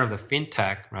center of the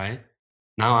fintech, right?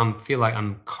 Now I feel like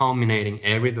I'm culminating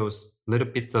every those little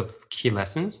bits of key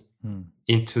lessons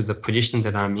into the position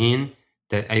that I'm in,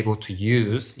 that I'm able to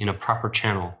use in a proper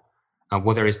channel,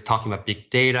 whether it's talking about big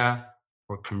data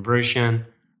or conversion,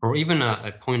 or even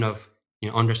a point of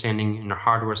understanding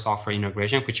hardware software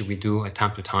integration, which we do at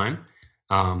time to time.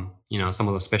 Some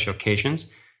of the special occasions.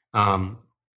 I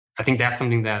think that's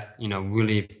something that,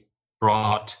 really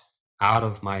brought out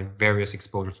of my various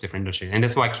exposure to different industries. And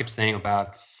that's why I keep saying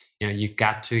about, you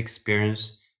got to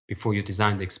experience before you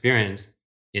design the experience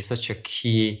is such a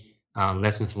key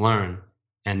lessons learned.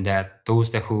 And that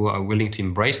those who are willing to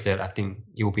embrace that, I think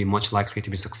it will be much likely to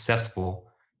be successful,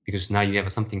 because now you have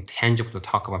something tangible to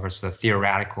talk about versus a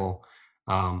theoretical,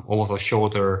 over the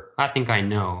shoulder, I think I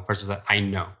know, versus I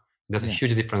know. There's a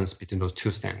huge difference between those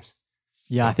two stands.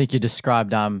 Yeah, I think you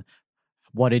described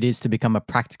what it is to become a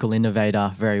practical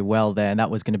innovator very well there, and that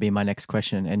was going to be my next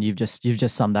question, and you've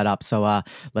just summed that up. So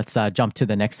let's jump to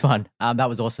the next one. That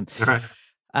was awesome. All right.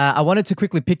 I wanted to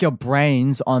quickly pick your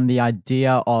brains on the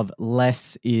idea of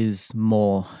less is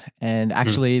more, and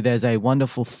actually, there's a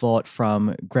wonderful thought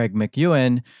from Greg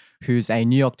McEwen, who's a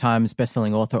New York Times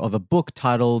bestselling author of a book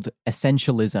titled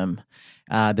Essentialism,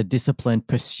 The Disciplined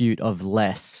Pursuit of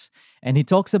Less. And he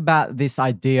talks about this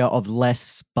idea of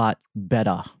less but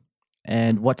better.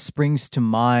 And what springs to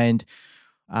mind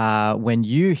when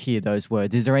you hear those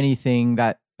words? Is there anything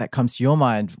that comes to your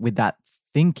mind with that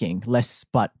thinking, less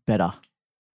but better?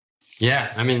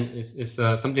 Yeah, I mean, it's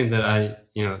something that I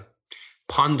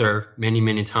ponder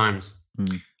many times.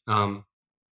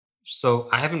 So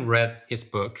I haven't read his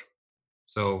book,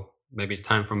 so maybe it's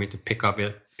time for me to pick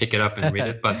it up and read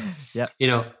it. But Yep.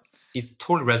 it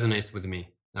totally resonates with me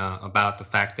about the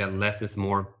fact that less is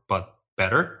more but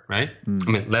better, right?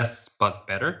 I mean, less but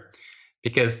better,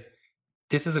 because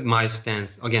this is my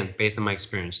stance again based on my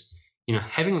experience.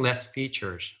 Having less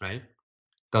features, right,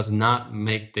 does not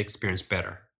make the experience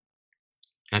better.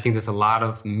 I think there's a lot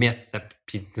of myth that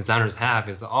designers have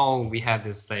is, we have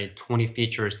this, say, 20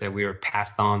 features that we were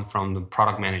passed on from the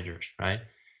product managers, right?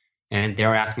 And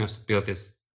they're asking us to build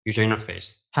this user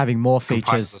interface. Having more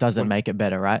features doesn't make it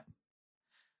better, right?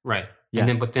 Right. Yeah.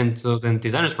 And then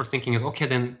designers were thinking is, okay,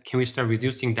 then can we start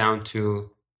reducing down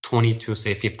to 20 to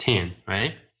say 15,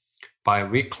 right? By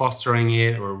reclustering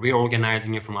it or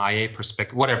reorganizing it from IA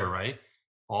perspective, whatever, right?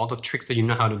 All the tricks that you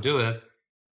know how to do it.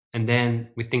 And then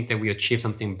we think that we achieve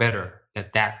something better,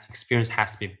 that experience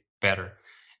has to be better.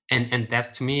 And that's,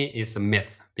 to me, is a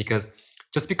myth, because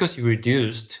just because you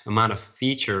reduced amount of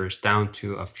features down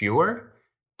to a fewer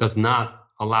does not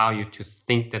allow you to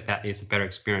think that is a better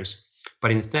experience.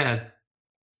 But instead,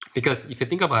 because if you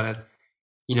think about it,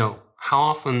 how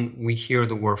often we hear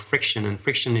the word friction, and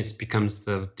friction becomes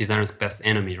the designer's best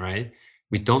enemy, right?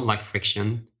 We don't like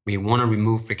friction. We want to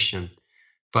remove friction.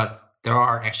 But there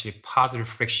are actually positive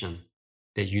friction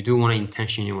that you do want to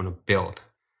intentionally want to build,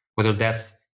 whether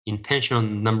that's intentional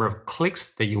number of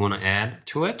clicks that you want to add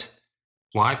to it.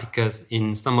 Why? Because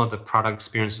in some of the product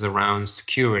experiences around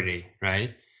security,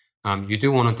 right, you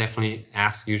do want to definitely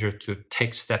ask the user to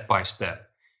take step by step,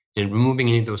 and removing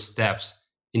any of those steps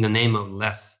in the name of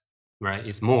less, right,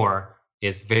 is more,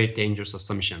 is very dangerous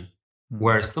assumption.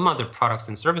 Whereas some other products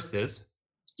and services,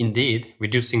 indeed,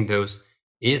 reducing those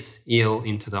is yield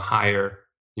into the higher,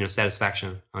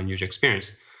 satisfaction on user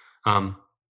experience.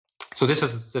 So this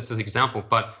is an example,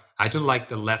 but I do like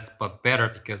the less but better,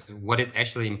 because what it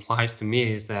actually implies to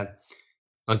me is that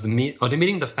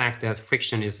admitting the fact that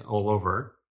friction is all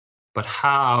over, but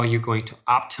how are you going to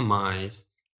optimize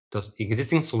those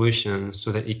existing solutions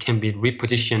so that it can be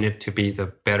repositioned to be the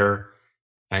better,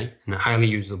 right, and highly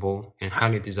usable and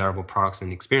highly desirable products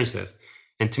and experiences.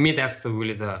 And to me, that's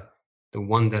really the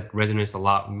one that resonates a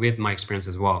lot with my experience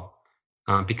as well,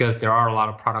 because there are a lot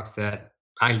of products that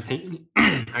I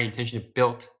intentionally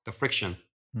built the friction.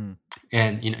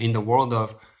 And in the world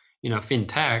of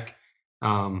fintech,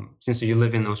 since you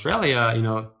live in Australia,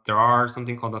 there are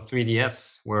something called the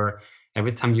 3DS, where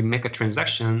every time you make a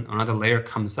transaction, another layer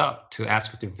comes up to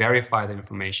ask you to verify the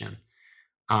information.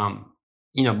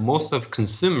 Most of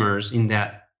consumers in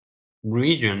that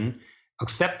region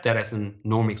accept that as a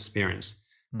normal experience.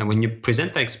 And when you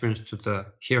present that experience to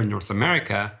here in North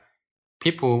America,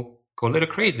 people go a little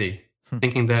crazy,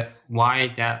 thinking that why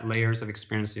that layers of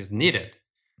experience is needed.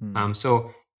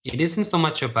 So it isn't so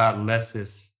much about less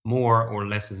is more or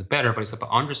less is better, but it's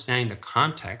about understanding the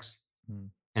context,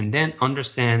 and then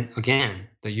understand, again,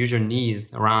 the user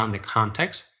needs around the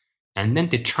context, and then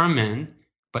determine.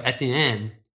 But at the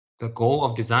end, the goal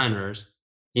of designers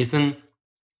isn't,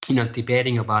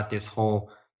 debating about this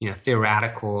whole,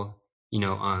 theoretical,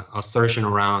 assertion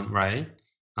around, right?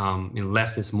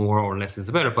 Less is more or less is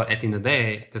better. But at the end of the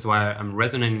day, that's why I'm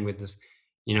resonating with this,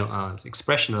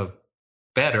 expression of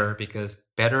better, because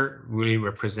better really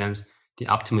represents the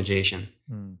optimization.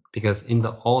 Because in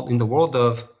the world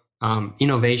of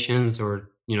innovations or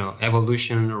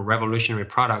evolution or revolutionary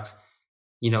products,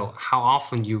 how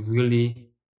often you really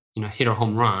hit a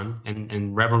home run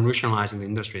and revolutionizing the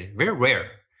industry, very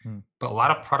rare. But a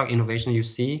lot of product innovation you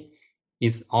see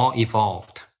is all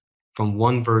evolved from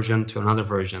one version to another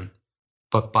version,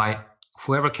 but by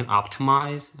whoever can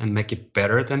optimize and make it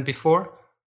better than before,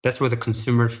 that's where the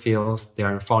consumer feels they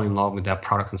are falling in love with that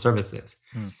products and services.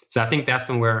 So I think that's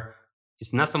somewhere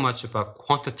it's not so much about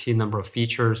quantity, number of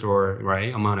features, or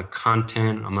right amount of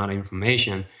content, amount of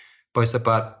information, but it's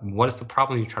about what is the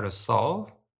problem you try to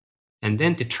solve, and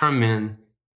then determine,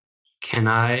 can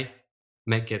I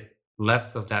make it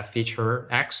less of that feature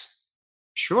X?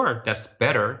 Sure, that's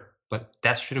better, but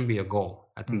that shouldn't be a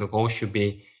goal. I think the goal should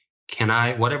be,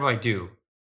 whatever I do,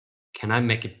 can I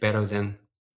make it better than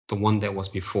the one that was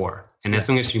before? And as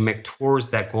long as you make towards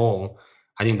that goal,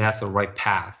 I think that's the right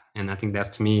path. And I think that's,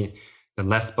 to me, the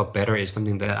less but better is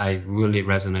something that I really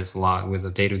resonates a lot with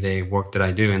the day-to-day work that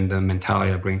I do and the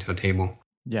mentality I bring to the table.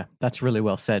 Yeah, that's really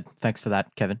well said. Thanks for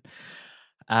that, Kevin.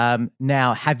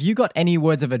 Now, have you got any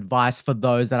words of advice for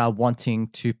those that are wanting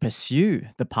to pursue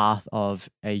the path of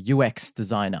a UX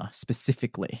designer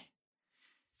specifically?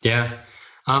 Yeah.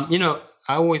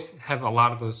 I always have a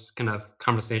lot of those kind of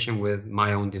conversation with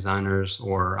my own designers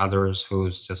or others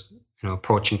who's just,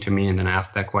 approaching to me and then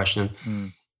ask that question.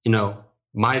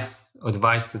 My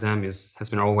advice to them has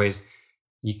been always,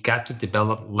 you got to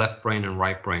develop left brain and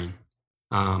right brain.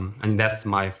 And that's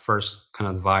my first kind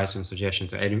of advice and suggestion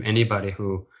to anybody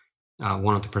who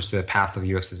wanted to pursue a path of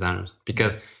UX designers.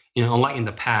 Because, unlike in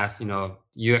the past,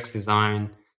 UX design,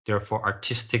 therefore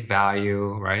artistic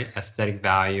value, right? Aesthetic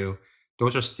value,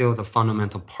 those are still the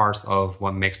fundamental parts of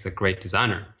what makes a great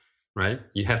designer, right?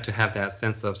 You have to have that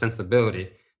sense of sensibility.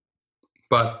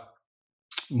 But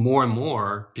more and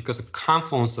more, because the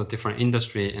confluence of different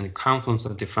industry and the confluence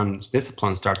of different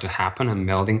disciplines start to happen and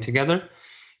melding together,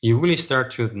 you really start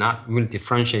to not really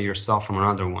differentiate yourself from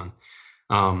another one.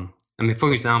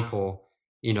 For example,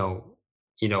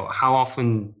 how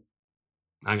often,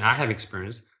 I have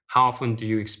experience, how often do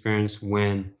you experience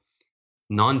when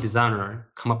non-designer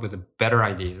come up with better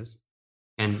ideas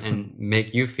and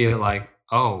make you feel like,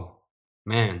 oh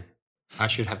man, I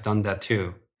should have done that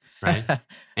too, right?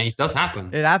 And it does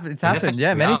happen. It's happened,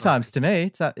 yeah, many times to me.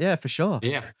 It's yeah, for sure.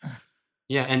 Yeah,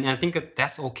 and I think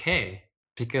that's okay,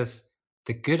 because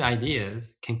the good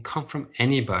ideas can come from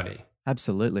anybody.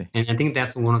 Absolutely. And I think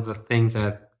that's one of the things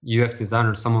that UX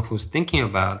designer, someone who's thinking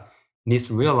about, needs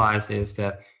to realize is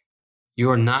that you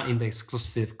are not in the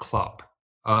exclusive club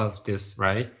of this,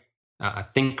 right?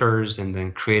 Thinkers and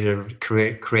then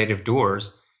creative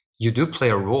doers. You do play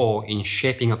a role in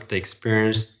shaping up the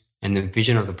experience and the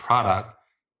vision of the product,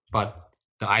 but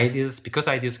the ideas, because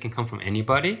ideas can come from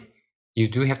anybody, you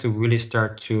do have to really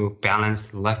start to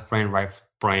balance left brain, right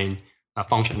brain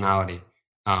functionality.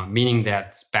 Meaning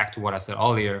that, back to what I said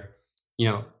earlier,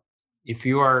 if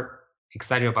you are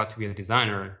excited about to be a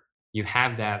designer, you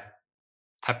have that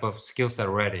type of skill set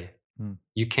already.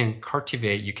 You can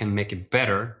cultivate, you can make it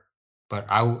better, but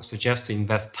I would suggest to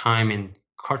invest time in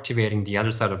cultivating the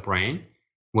other side of the brain,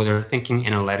 whether thinking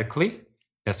analytically,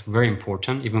 that's very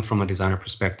important, even from a designer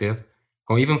perspective,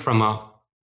 or even from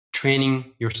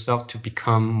training yourself to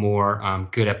become more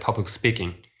good at public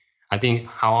speaking. I think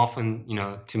how often,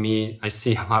 to me, I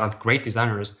see a lot of great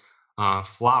designers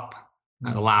flop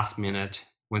at the last minute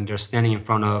when they're standing in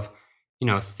front of,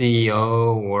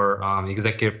 CEO or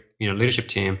executive, leadership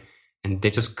team, and they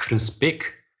just couldn't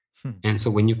speak. And so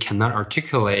when you cannot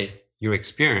articulate your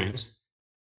experience,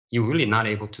 you're really not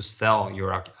able to sell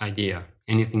your idea,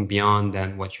 anything beyond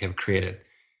than what you have created.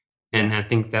 And I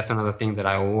think that's another thing that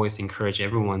I always encourage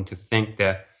everyone to think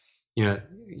that,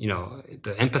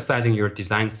 the emphasizing your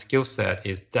design skill set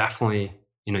is definitely,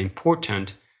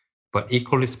 important, but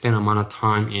equally spend amount of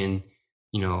time in,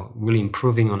 really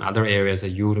improving on other areas that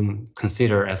you wouldn't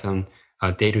consider as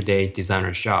a day-to-day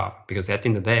designer's job. Because at the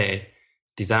end of the day,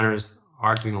 designers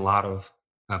are doing a lot of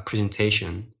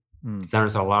presentation.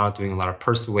 Designers are doing a lot of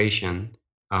persuasion,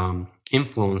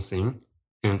 influencing,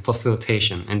 and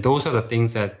facilitation. And those are the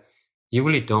things that you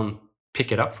really don't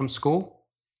pick it up from school.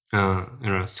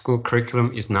 School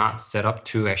curriculum is not set up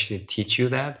to actually teach you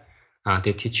that.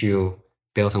 They teach you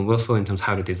bells and whistles in terms of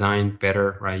how to design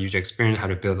better, right, user experience, how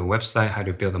to build a website, how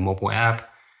to build a mobile app.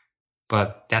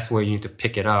 But that's where you need to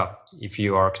pick it up if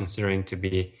you are considering to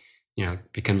be,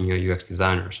 becoming a UX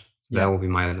designer. That will be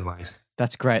my advice.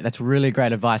 That's great. That's really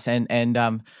great advice. And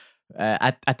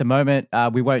at the moment,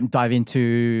 we won't dive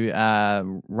into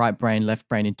right brain, left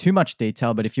brain in too much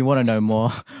detail. But if you want to know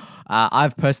more,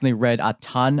 I've personally read a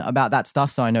ton about that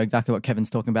stuff, so I know exactly what Kevin's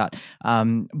talking about.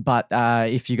 But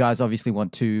if you guys obviously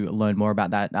want to learn more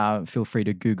about that, feel free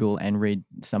to Google and read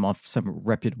some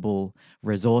reputable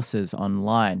resources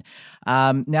online.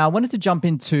 Now, I wanted to jump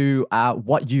into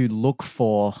what you look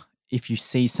for if you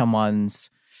see someone's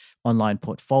online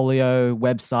portfolio,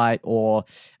 website, or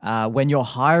when you're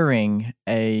hiring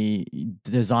a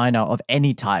designer of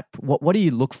any type. What do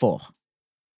you look for?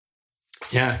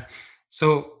 Yeah.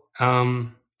 So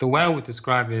the way I would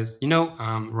describe is,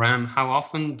 Ram, how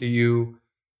often do you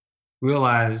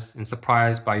realize and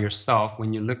surprised by yourself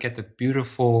when you look at the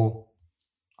beautiful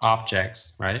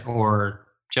objects, right? Or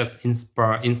just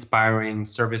inspiring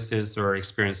services or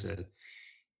experiences?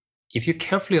 If you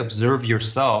carefully observe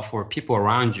yourself or people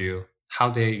around you, how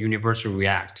they universally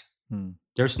react,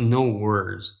 there's no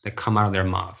words that come out of their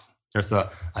mouth. There's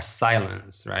a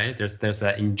silence, right? There's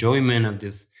an enjoyment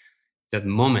of that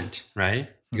moment, right?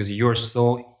 Because you're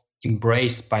so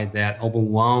embraced by that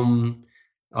overwhelm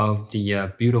of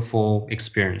the beautiful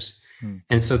experience.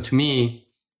 And so to me,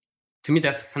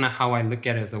 that's kind of how I look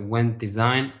at it, as when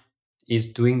design is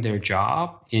doing their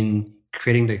job in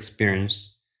creating the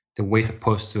experience the way it's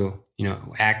supposed to,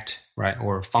 act, right,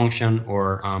 or function,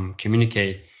 or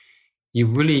communicate, you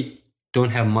really don't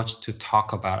have much to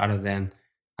talk about other than,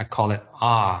 I call it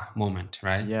moment,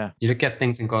 right? Yeah. You look at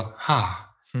things and go,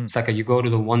 It's like you go to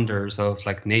the wonders of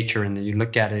like nature, and then you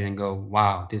look at it and go,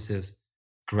 wow, this is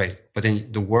great. But then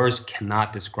the words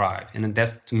cannot describe. And then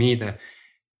that's, to me,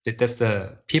 that's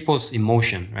the people's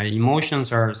emotion, right?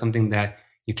 Emotions are something that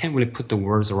you can't really put the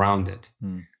words around it.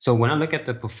 So when I look at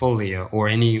the portfolio, or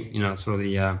any, sort of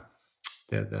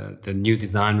the new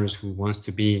designers who wants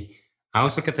to be, I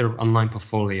always look at their online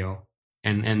portfolio,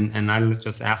 and I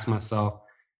just ask myself,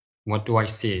 what do I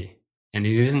see? And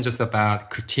it isn't just about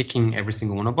critiquing every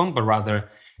single one of them, but rather,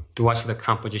 do I see the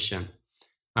composition?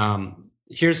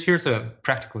 Here's a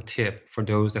practical tip for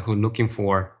those who are looking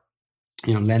for,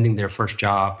 landing their first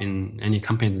job in any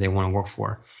company that they want to work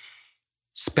for.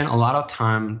 Spend a lot of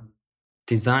time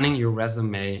designing your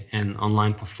resume and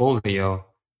online portfolio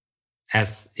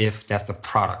as if that's a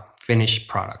product, finished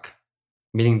product,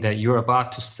 meaning that you're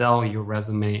about to sell your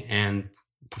resume and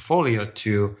portfolio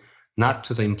to, not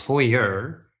to the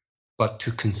employer, but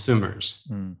to consumers.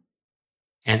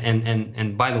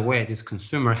 And by the way, this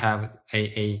consumer have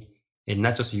a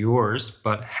not just yours,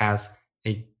 but has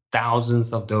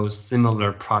thousands of those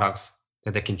similar products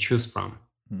that they can choose from.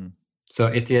 So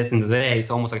at the end of the day,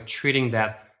 it's almost like treating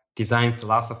that design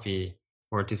philosophy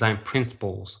or design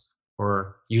principles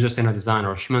or user-centered design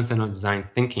or human-centered design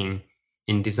thinking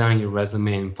in designing your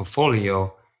resume and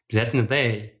portfolio. Because at the end of the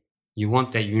day, you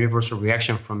want that universal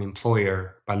reaction from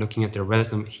employer by looking at their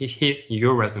resume, hit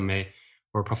your resume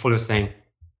or portfolio, saying,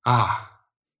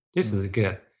 this is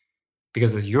good.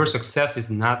 Because your success is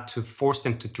not to force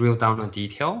them to drill down on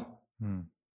detail,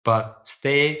 but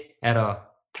stay at a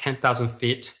 10,000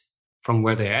 feet from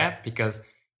where they're at, because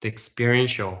the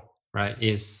experiential, right,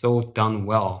 is so done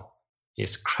well,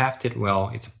 it's crafted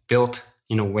well, it's built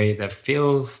in a way that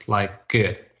feels like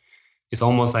good. It's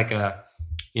almost like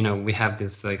we have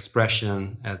this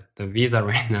expression at the Visa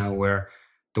right now where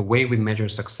the way we measure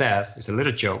success is a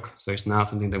little joke. So it's not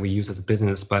something that we use as a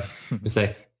business, but we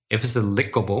say, if it's a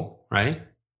lickable, right,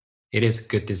 it is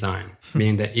good design,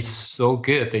 meaning that it's so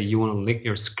good that you want to lick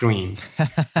your screen.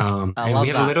 And we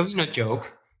have a little,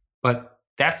 joke, but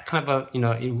that's kind of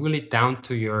it really down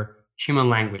to your human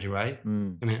language, right? I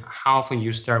mean, how often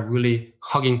you start really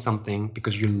hugging something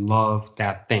because you love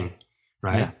that thing,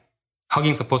 right? Yeah.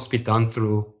 Hugging is supposed to be done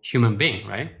through human being,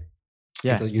 right?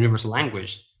 Yeah. It's a universal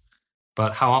language.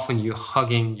 But how often you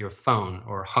hugging your phone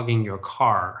or hugging your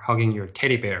car, hugging your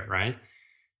teddy bear, right?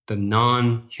 The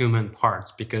non-human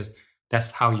parts, because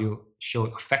that's how you show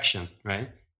affection,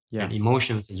 right? Yeah. And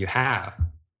emotions that you have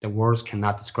that words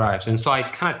cannot describe. And so I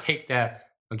kind of take that,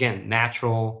 again,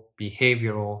 natural,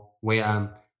 behavioral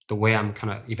the way I'm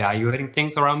kind of evaluating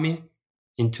things around me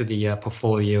into the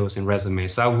portfolios and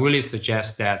resumes. So I really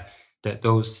suggest that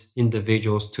those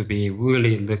individuals to be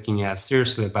really looking at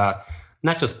seriously about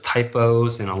not just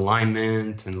typos and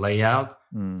alignment and layout,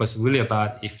 but it's really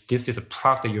about, if this is a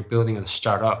product that you're building as a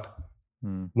startup,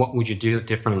 what would you do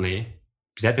differently?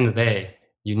 Because at the end of the day,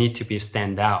 you need to be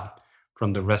stand out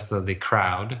from the rest of the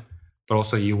crowd, but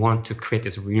also you want to create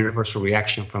this universal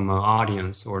reaction from an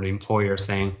audience or the employer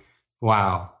saying,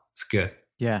 wow, it's good.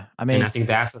 Yeah, and I think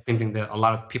that's something that a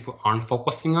lot of people aren't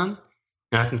focusing on.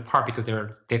 And I think it's part because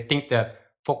they think that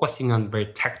focusing on very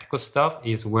technical stuff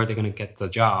is where they're going to get the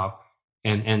job.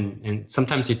 And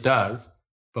sometimes it does,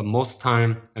 but most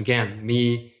time, again,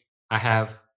 I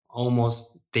have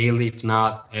almost daily, if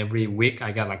not every week,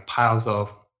 I got like piles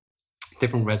of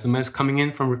different resumes coming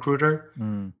in from recruiter.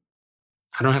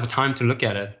 I don't have time to look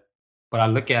at it, but I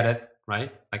look at it,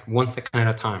 right? Like 1 second at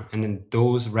a time. And then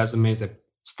those resumes that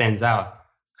stands out,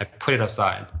 I put it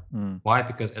aside. Why?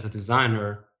 Because as a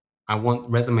designer, I want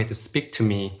resume to speak to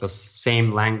me the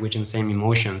same language and same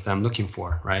emotions that I'm looking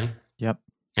for, right? Yep.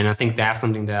 And I think that's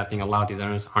something that I think a lot of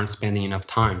designers aren't spending enough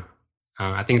time.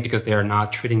 I think because they are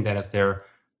not treating that as their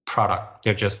product.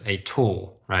 They're just a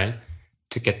tool, right,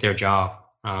 to get their job.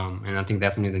 And I think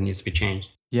that's something that needs to be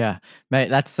changed. Yeah, mate,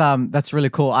 that's really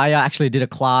cool. I actually did a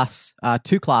class,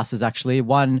 2 classes actually,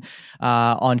 one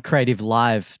on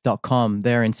creativelive.com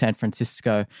there in San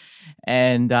Francisco.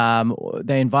 And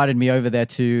they invited me over there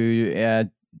to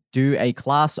do a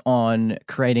class on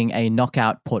creating a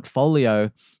knockout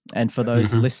portfolio. And for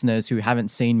those listeners who haven't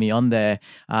seen me on there,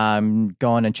 go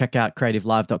on and check out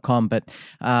creativelive.com. But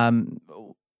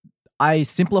I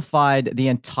simplified the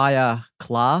entire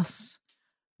class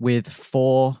with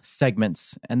 4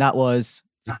 segments, and that was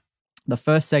the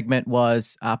first segment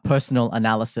was personal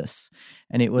analysis,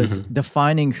 and it was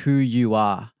defining who you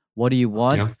are. What do you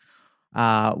want?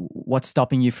 What's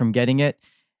stopping you from getting it?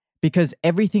 Because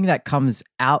everything that comes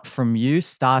out from you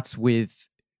starts with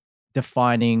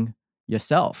defining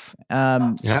yourself.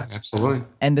 Yeah, absolutely.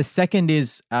 And the second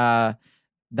is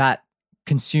that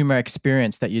consumer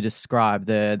experience that you described,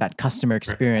 that customer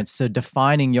experience. So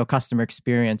defining your customer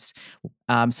experience.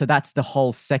 So that's the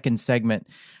whole second segment.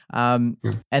 And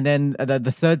then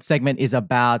the third segment is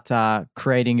about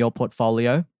creating your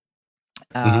portfolio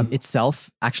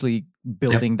itself, actually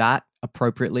building that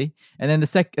appropriately. And then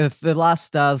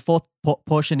the fourth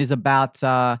portion is about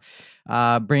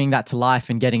bringing that to life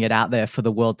and getting it out there for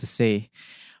the world to see.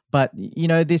 But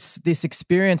this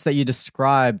experience that you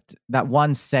described, that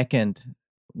 1 second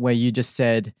where you just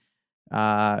said,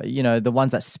 the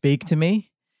ones that speak to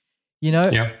me,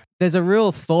 there's a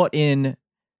real thought in,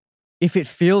 if it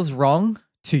feels wrong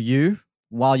to you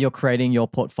while you're creating your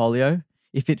portfolio,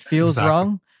 if it feels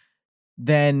wrong,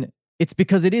 then it's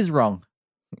because it is wrong.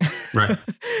 Right.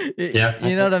 Yeah.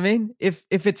 You know what I mean? If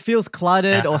it feels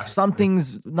cluttered or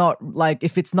something's not, like,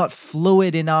 if it's not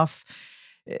fluid enough,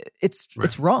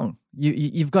 it's wrong.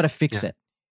 You've got to fix it.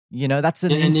 That's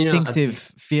an instinctive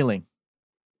feeling.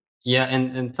 Yeah,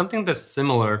 and something that's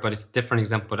similar, but it's a different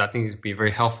example, but I think it'd be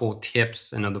very helpful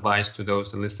tips and advice to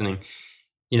those listening.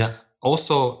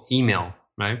 Also email,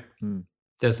 right?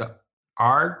 There's an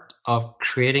art of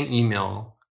creating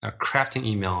email, crafting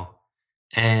email.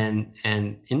 And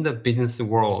in the business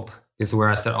world, this is where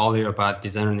I said earlier about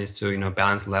designer needs to,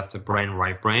 balance left brain,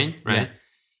 right brain, right?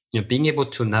 Yeah. Being able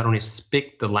to not only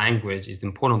speak the language is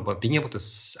important, but being able to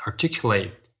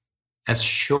articulate as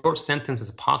short sentence as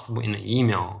possible in an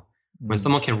email. When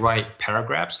someone can write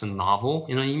paragraphs and novel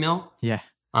in an email,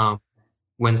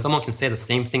 when someone can say the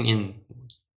same thing in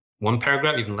 1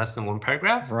 paragraph, even less than 1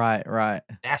 paragraph, right,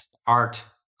 that's the art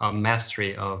of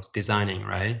mastery of designing,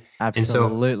 right?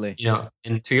 Absolutely. And so,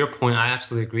 and to your point, I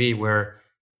absolutely agree. Where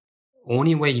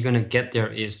only way you're gonna get there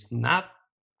is not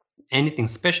anything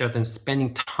special than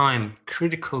spending time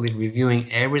critically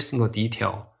reviewing every single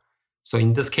detail. So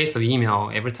in this case of email,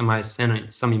 every time I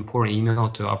send some important email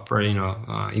to upper,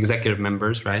 executive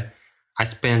members, right, I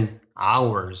spend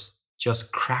hours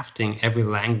just crafting every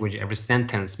language, every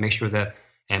sentence, make sure that,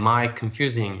 am I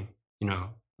confusing, the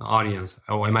audience,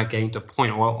 or am I getting to a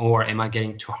point, or am I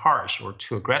getting too harsh or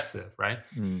too aggressive, right?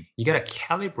 You got to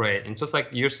calibrate. And just like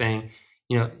you're saying,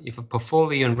 if a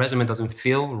portfolio and resume doesn't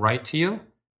feel right to you,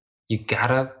 you got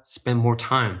to spend more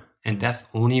time. And that's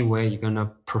the only way you're going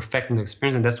to perfect the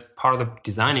experience. And that's part of the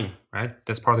designing, right?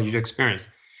 That's part of the user experience.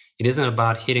 It isn't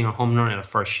about hitting a home run at a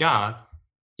first shot.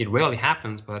 It rarely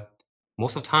happens, but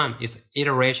most of the time it's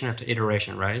iteration after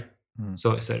iteration, right?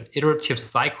 So it's an iterative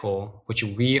cycle, which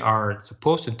we are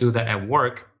supposed to do that at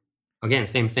work. Again,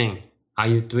 same thing. Are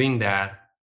you doing that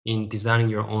in designing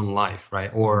your own life, right?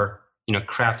 Or,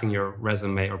 crafting your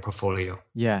resume or portfolio?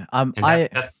 Yeah. And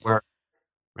that's where,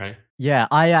 right? Yeah,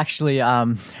 I actually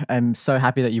am so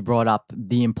happy that you brought up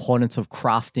the importance of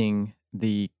crafting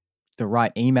the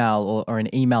right email or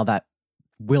an email that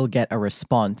will get a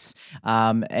response.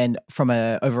 And from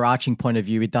an overarching point of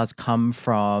view, it does come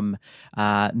from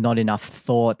not enough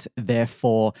thought.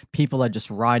 Therefore, people are just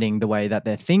writing the way that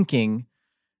they're thinking,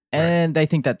 and they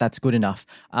think that that's good enough.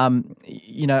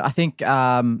 I think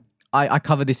I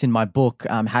cover this in my book,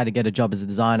 How to Get a Job as a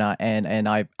Designer, and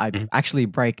I actually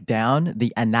break down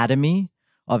the anatomy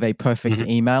of a perfect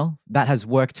email that has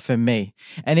worked for me,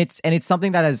 and it's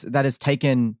something that has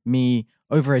taken me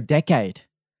over a decade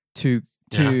to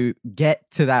get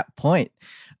to that point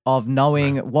of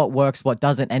knowing what works, what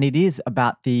doesn't, and it is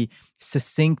about the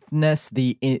succinctness,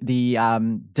 the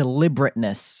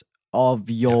deliberateness of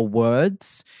your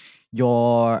words,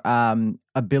 your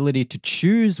ability to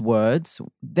choose words.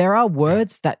 There are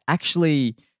words that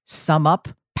actually sum up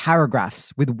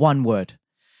paragraphs with 1 word,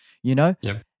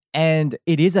 and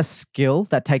it is a skill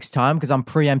that takes time, because I'm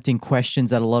preempting questions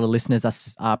that a lot of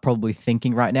listeners are probably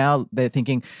thinking right now. They're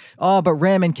thinking, oh, but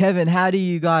Ram and Kevin, how do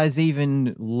you guys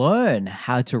even learn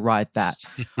how to write that?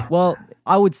 Well,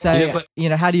 I would say,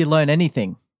 how do you learn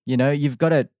anything? You've got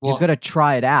to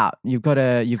try it out. You've got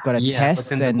to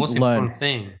test and learn.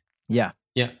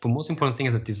 But most important thing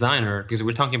as a designer, because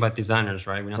we're talking about designers,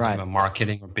 right? We're not talking about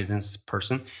marketing or business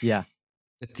person. Yeah.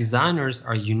 The designers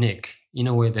are unique in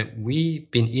a way that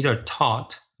we've been either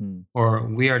taught or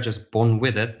we are just born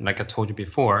with it, like I told you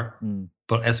before.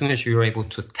 But as soon as you're able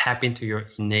to tap into your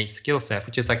innate skill set,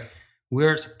 which is like,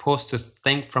 we're supposed to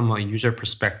think from a user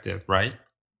perspective, right?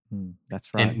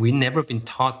 That's right. And we never been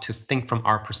taught to think from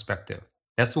our perspective.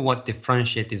 That's what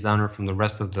differentiates designer from the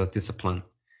rest of the discipline.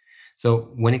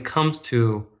 So when it comes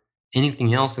to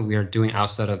anything else that we are doing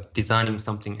outside of designing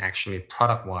something actually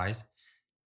product wise,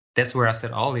 that's where I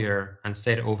said earlier and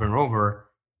said over and over,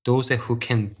 those who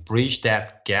can bridge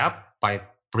that gap by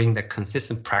bringing that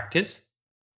consistent practice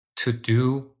to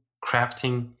do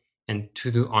crafting and to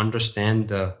do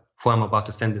understand who I'm about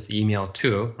to send this email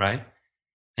to, right?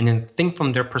 And then think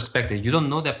from their perspective. You don't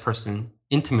know that person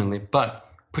intimately, but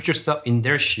put yourself in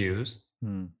their shoes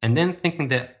and then thinking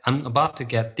that I'm about to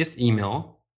get this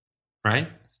email, right?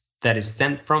 That is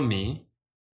sent from me.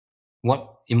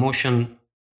 What emotion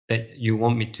that you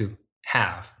want me to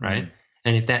have, right?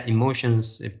 And if that emotion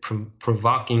is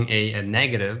provoking a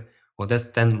negative, well, that's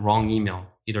then wrong email.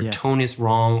 Either tone is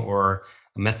wrong or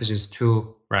a message is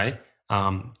too, right?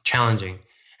 Challenging.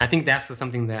 I think that's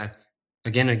something that,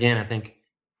 again and again, I think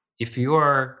if you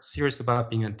are serious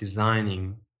about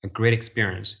designing a great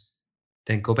experience,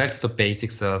 then go back to the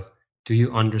basics of, do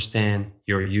you understand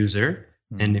your user?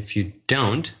 And if you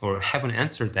don't or haven't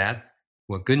answered that,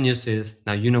 well, good news is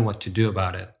now you know what to do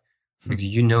about it. Because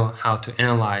you know how to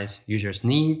analyze users'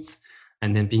 needs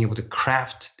and then being able to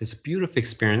craft this beautiful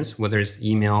experience, whether it's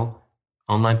email,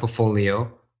 online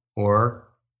portfolio, or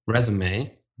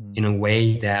resume, in a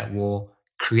way that will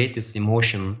create this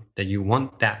emotion that you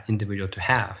want that individual to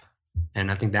have.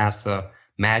 And I think that's the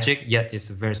magic, yet it's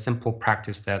a very simple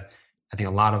practice that I think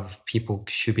a lot of people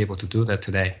should be able to do that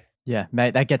today. Yeah,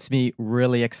 mate, that gets me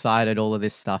really excited, all of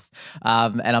this stuff.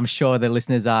 And I'm sure the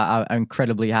listeners are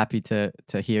incredibly happy to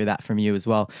hear that from you as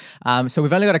well. So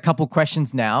we've only got a couple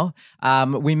questions now.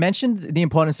 We mentioned the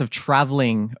importance of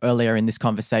traveling earlier in this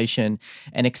conversation,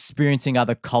 and experiencing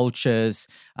other cultures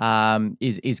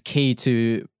is key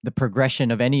to the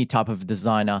progression of any type of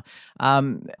designer.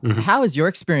 How has your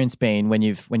experience been when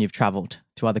you've traveled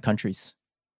to other countries?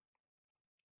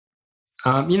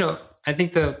 I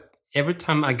think every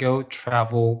time I go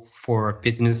travel for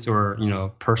business or,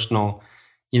 personal,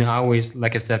 I always,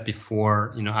 like I said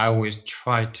before, I always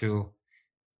try to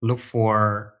look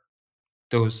for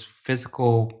those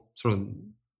physical sort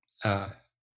of,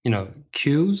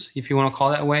 cues, if you want to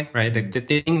call it that way, right? The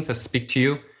things that speak to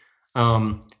you.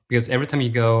 Because every time you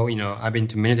go, I've been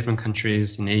to many different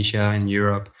countries in Asia and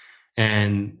Europe,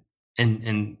 and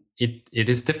it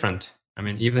is different. I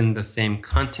mean, even the same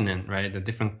continent, right? The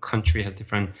different country has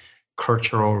different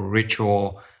cultural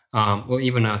ritual, or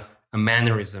even a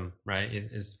mannerism, right?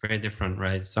 It is very different,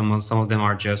 right? Some of them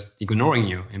are just ignoring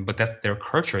you, but that's their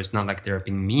culture. It's not like they're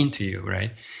being mean to you,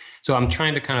 right? So I'm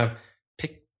trying to kind of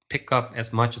pick up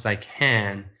as much as I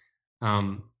can,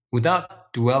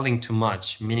 without dwelling too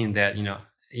much. Meaning that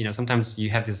sometimes you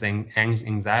have this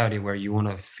anxiety where you want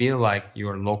to feel like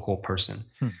you're a local person.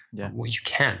 Well, you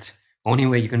can't. Only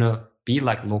way you're gonna be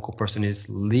like a local person is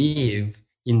live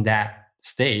in that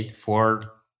state for,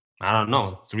 I don't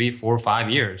know, 3, 4, 5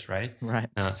 years, right? Right.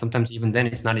 Sometimes even then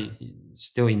it's not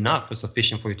still enough or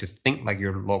sufficient for you to think like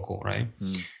you're local, right?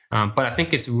 But I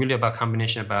think it's really about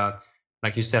combination about,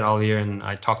 like you said earlier, and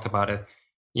I talked about it,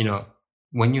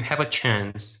 when you have a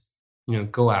chance,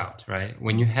 go out, right?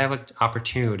 When you have an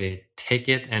opportunity, take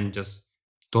it and just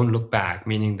don't look back.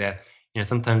 Meaning that,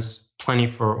 sometimes planning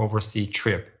for overseas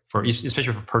trip,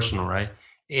 especially for personal, right?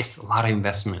 It's a lot of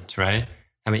investment, right?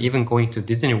 I mean, even going to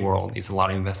Disney World is a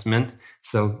lot of investment.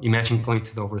 So imagine going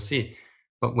to the overseas.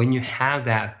 But when you have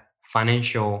that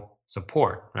financial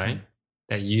support, right,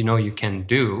 that you can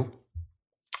do,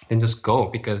 then just go.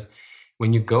 Because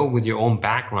when you go with your own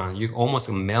background, you're almost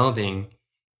melding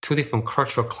two different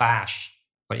cultural clash,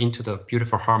 but into the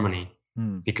beautiful harmony.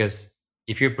 Because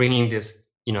if you're bringing this,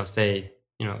 say,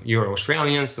 you're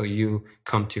Australian, so you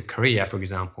come to Korea, for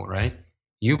example, right?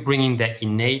 You bringing that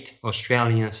innate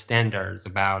Australian standards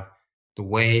about the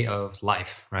way of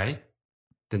life, right?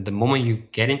 Then the moment you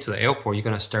get into the airport, you're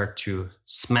going to start to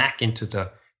smack into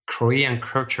the Korean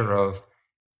culture of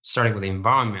starting with the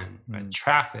environment, right?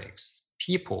 Traffic,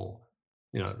 people,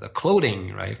 the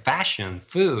clothing, right? Fashion,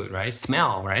 food, right?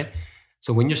 Smell, right?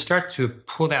 So when you start to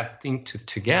pull that thing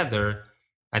together,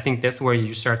 I think that's where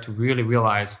you start to really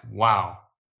realize, wow,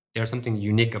 there's something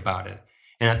unique about it.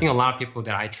 And I think a lot of people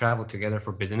that I travel together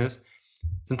for business,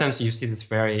 sometimes you see this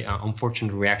very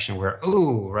unfortunate reaction where,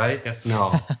 oh, right, that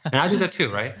smell. And I do that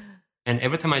too, right? And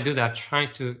every time I do that, I'm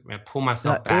trying to pull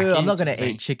myself back in. I'm not going to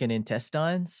eat chicken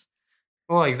intestines.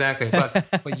 Well, exactly. But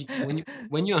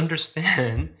when you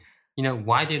understand,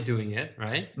 why they're doing it,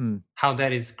 right? How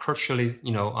that is culturally,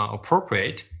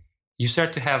 appropriate, you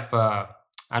start to have,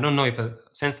 I don't know if a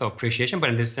sense of appreciation,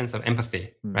 but in this sense of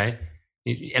empathy, right?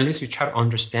 at least you try to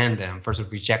understand them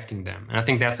versus rejecting them. And I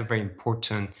think that's a very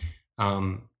important,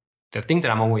 the thing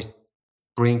that I'm always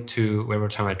bring to every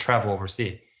time I travel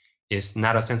overseas is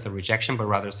not a sense of rejection, but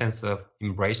rather a sense of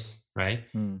embrace, right?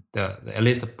 At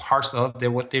least the parts of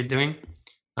what they're doing.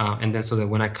 And then so that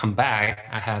when I come back,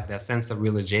 I have that sense of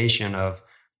realization of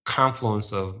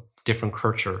confluence of different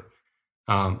culture,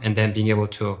 and then being able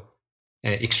to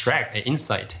extract an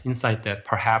insight that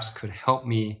perhaps could help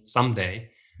me someday,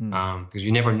 because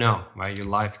you never know, right? Your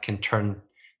life can turn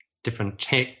different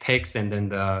takes, and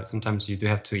then sometimes you do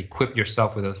have to equip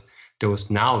yourself with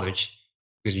those knowledge,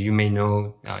 because you may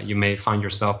know, you may find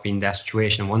yourself in that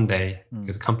situation one day,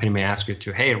 because a company may ask you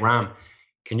to, hey, Ram,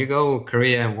 can you go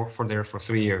Korea and work there for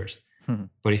 3 years?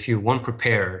 But if you weren't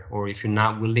prepared, or if you're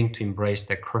not willing to embrace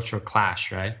that cultural clash,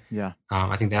 right? Yeah.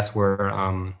 I think that's where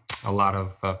a lot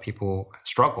of people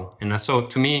struggle. And so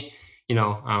to me,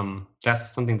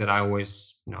 that's something that I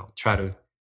always, try to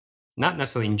not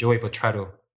necessarily enjoy, but try to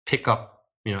pick up,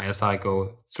 as I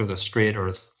go through the street, or,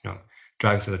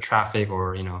 driving through the traffic,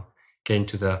 or, get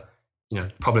into the,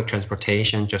 public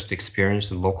transportation, just to experience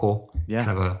the local kind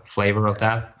of a flavor of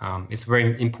that. It's a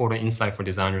very important insight for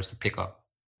designers to pick up.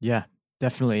 Yeah,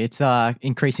 definitely. It's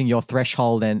increasing your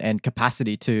threshold and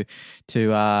capacity to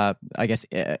I guess,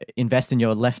 invest in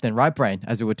your left and right brain,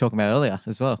 as we were talking about earlier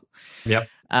as well. Yep.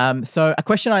 So a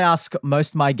question I ask most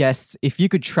of my guests: if you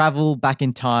could travel back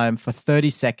in time for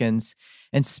 30 seconds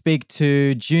and speak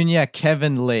to junior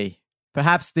Kevin Lee,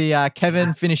 perhaps the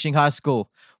Kevin finishing high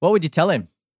school, what would you tell him?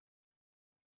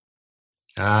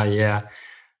 Yeah.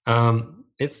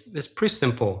 It's pretty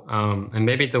simple. And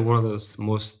maybe one of those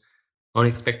most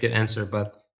unexpected answer,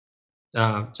 but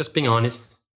just being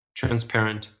honest,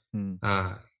 transparent,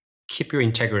 keep your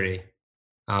integrity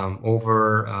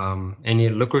over any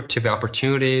lucrative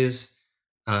opportunities,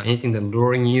 anything that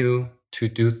luring you to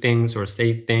do things or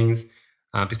say things.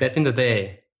 Because at the end of the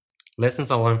day,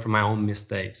 lessons I learned from my own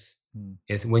mistakes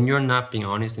is when you're not being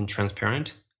honest and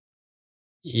transparent,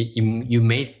 you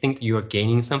may think that you're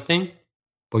gaining something,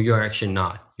 but you're actually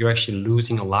not. You're actually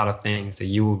losing a lot of things that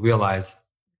you will realize,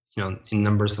 in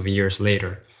numbers of years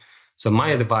later. So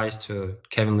my advice to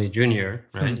Kevin Lee Jr.,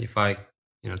 right, if I,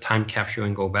 time capsule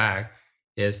and go back,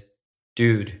 is,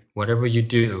 dude, whatever you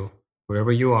do,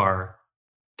 wherever you are,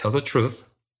 tell the truth.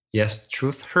 Yes,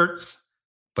 truth hurts,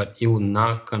 but it will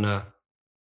not gonna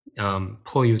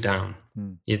pull you down.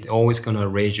 It's always gonna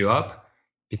raise you up,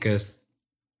 because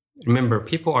remember,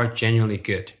 people are genuinely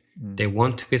good. They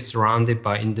want to be surrounded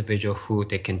by individuals who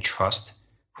they can trust,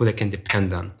 who they can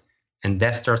depend on. And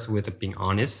that starts with being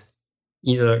honest.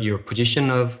 Either your position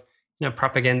of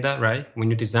propaganda, right? When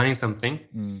you're designing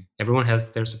something, everyone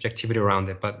has their subjectivity around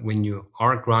it. But when you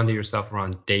are grounding yourself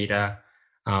around data,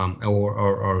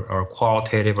 or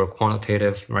qualitative or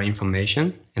quantitative, right,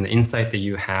 information, and the insight that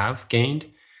you have gained,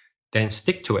 then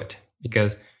stick to it.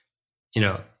 Because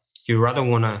you rather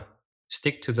want to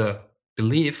stick to the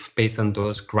belief based on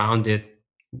those grounded,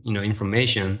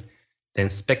 information, than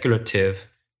speculative,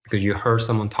 because you heard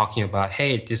someone talking about,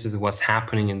 hey, this is what's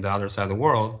happening in the other side of the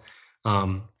world,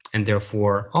 and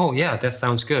therefore, oh yeah, that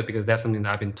sounds good, because that's something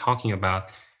that I've been talking about.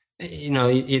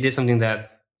 It is something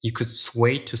that you could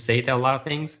sway to say that a lot of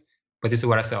things, but this is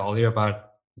what I said earlier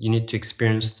about, you need to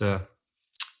experience the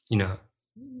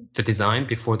design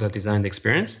before the design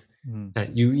experience.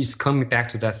 It's coming back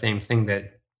to that same thing,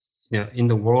 that in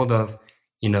the world of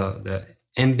the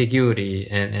ambiguity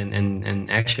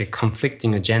and actually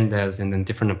conflicting agendas and then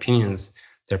different opinions,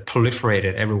 they're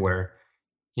proliferated everywhere.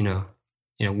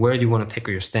 Where do you want to take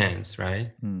your stance,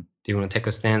 right? Do you want to take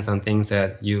a stance on things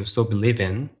that you so believe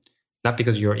in, not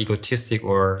because you're egotistic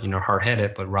or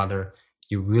hard-headed, but rather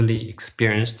you really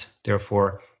experienced,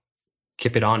 therefore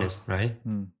keep it honest, right?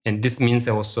 And this means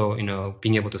that also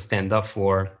being able to stand up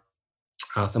for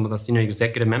some of the senior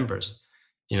executive members.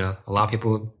 A lot of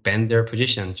people bend their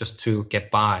position just to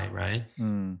get by, right?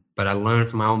 But I learned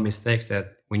from my own mistakes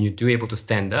that when you do able to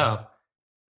stand up,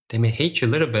 they may hate you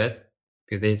a little bit,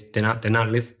 because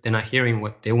they're not hearing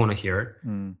what they want to hear.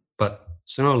 But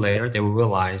sooner or later, they will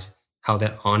realize how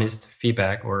that honest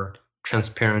feedback or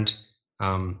transparent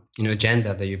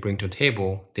agenda that you bring to the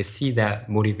table, they see that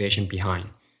motivation behind.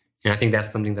 And I think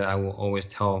that's something that I will always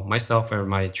tell myself or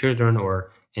my children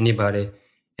or anybody.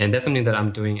 And that's something that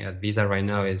I'm doing at Visa right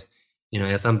now is,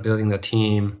 as I'm building the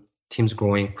team's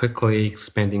growing quickly,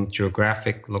 expanding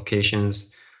geographic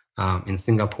locations in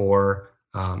Singapore,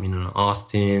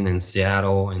 Austin and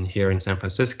Seattle, and here in San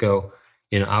Francisco.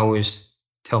 I always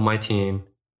tell my team,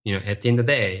 at the end of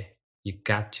the day, you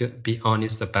got to be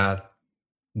honest about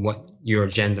what your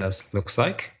agendas looks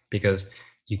like, because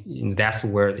that's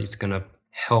where it's going to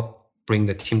help bring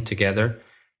the team together,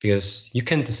 because you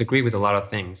can disagree with a lot of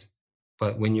things,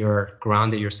 but when you're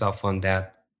grounded yourself on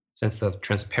that sense of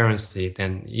transparency,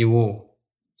 then it will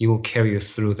carry you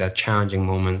through that challenging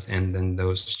moments and then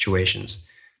those situations.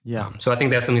 Yeah. So I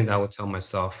think that's something that I would tell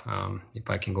myself if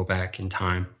I can go back in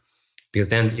time, because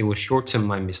then it will shorten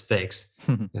my mistakes.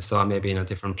 And so I may be in a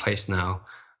different place now,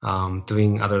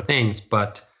 doing other things,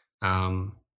 but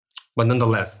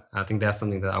nonetheless, I think that's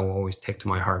something that I will always take to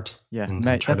my heart. Yeah, and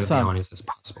mate, try to that's be honest as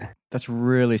possible. That's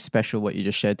really special what you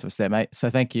just shared to us there, mate. So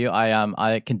thank you.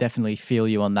 I can definitely feel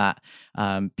you on that.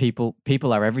 People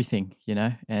are everything, you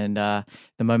know, and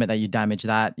the moment that you damage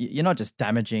that, you're not just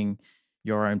damaging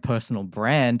your own personal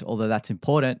brand, although that's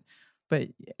important, but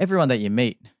everyone that you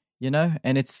meet, you know,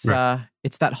 and it's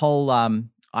that whole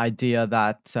idea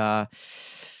that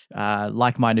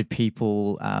like-minded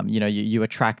people, you know, you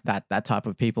attract that type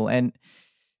of people, and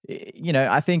you know,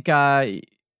 I think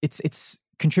it's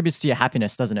contributes to your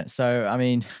happiness, doesn't it? So, I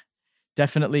mean,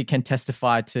 definitely can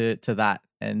testify to that,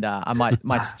 and I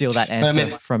might steal that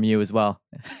answer from you as well.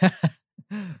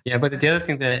 Yeah, but the other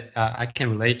thing that I can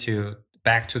relate to,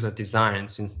 back to the design,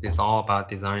 since it's all about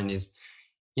design, is,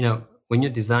 you know, when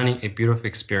you're designing a beautiful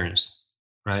experience,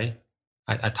 right?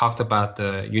 I talked about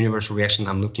the universal reaction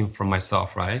I'm looking for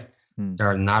myself, right? There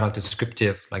are not a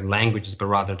descriptive like languages, but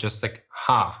rather just like,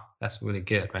 that's really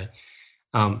good, right?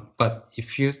 But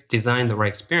if you design the right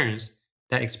experience,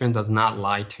 that experience does not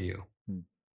lie to you,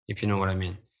 if you know what I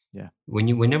mean. Yeah.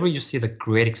 Whenever you see the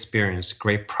great experience,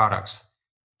 great products,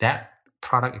 that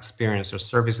product experience or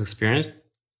service experience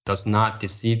does not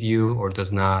deceive you or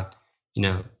does not, you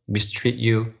know, mistreat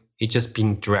you. It's just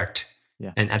being direct.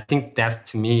 Yeah. And I think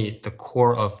that's, to me, the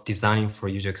core of designing for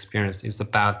user experience. Is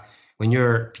about when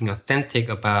you're being authentic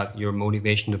about your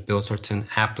motivation to build certain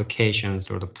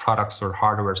applications or the products or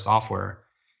hardware, software,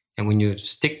 and when you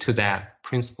stick to that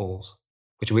principles,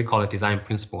 which we call it design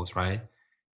principles, right?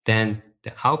 Then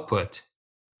the output,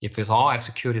 if it's all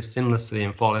executed seamlessly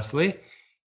and flawlessly,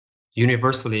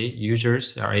 universally,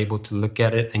 users are able to look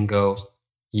at it and go,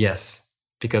 yes,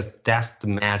 because that's the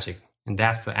magic and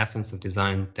that's the essence of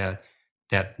design that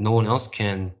no one else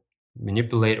can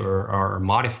manipulate or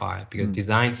modify, because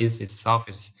design itself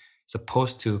is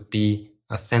supposed to be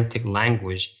authentic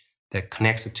language that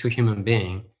connects the two human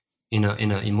being in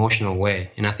an emotional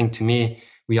way. And I think, to me,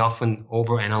 we often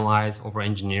overanalyze,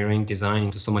 over-engineering design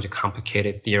into so much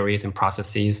complicated theories and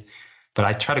processes, but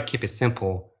I try to keep it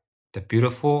simple. The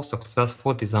beautiful,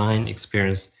 successful design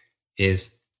experience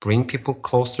is bring people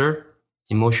closer,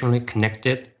 emotionally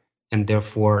connected, and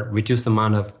therefore reduce the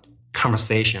amount of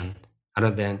conversation other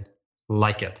than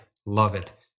like it, love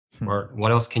it. Or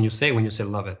what else can you say when you say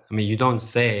love it? I mean, you don't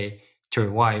say to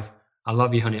your wife, I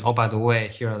love you, honey. Oh, by the way,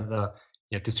 here are the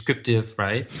descriptive,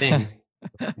 right, things.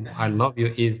 I love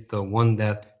you is the one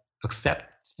that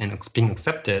accepts and being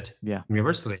accepted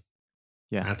universally.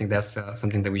 Yeah. And I think that's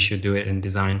something that we should do it in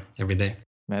design every day.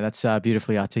 Man, that's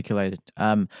beautifully articulated.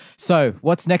 So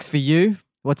what's next for you?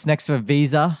 What's next for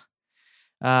Visa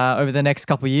over the next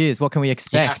couple of years? What can we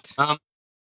expect? Yeah,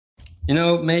 you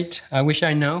know, mate, I wish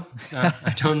I know.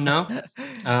 I don't know.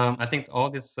 I think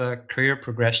all this career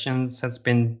progressions has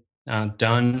been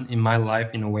done in my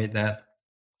life in a way that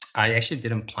I actually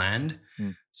didn't plan.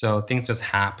 So things just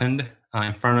happened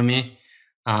in front of me.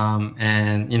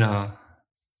 And, you know,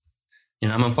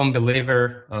 I'm a firm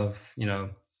believer of,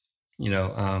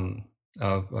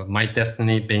 of my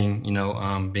destiny being,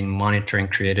 being monitored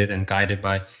and created and guided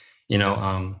by,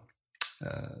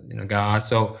 God.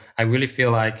 So I really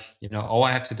feel like, all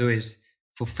I have to do is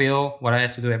fulfill what I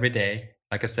have to do every day.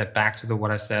 Like I said, back to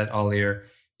what I said earlier,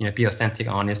 be authentic,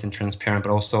 honest, and transparent,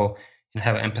 but also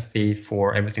have empathy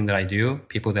for everything that I do,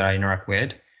 people that I interact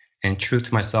with, and true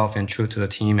to myself and true to the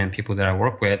team and people that I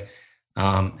work with,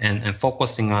 and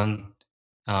focusing on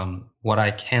what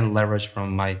I can leverage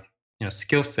from my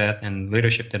skill set and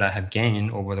leadership that I have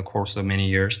gained over the course of many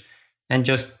years, and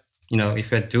just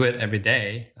if I do it every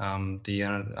day, the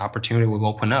opportunity will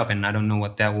open up, and I don't know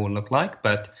what that will look like,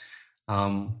 but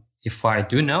if I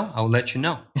do know, I'll let you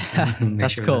know.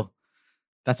 That's sure cool.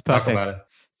 That's perfect.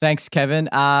 Thanks, Kevin.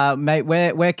 Mate,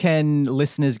 where can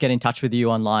listeners get in touch with you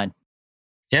online?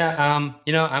 Yeah,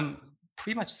 I'm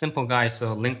pretty much simple guy.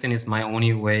 So LinkedIn is my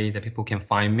only way that people can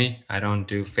find me. I don't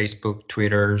do Facebook,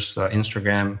 Twitters,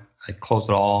 Instagram. I closed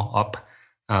it all up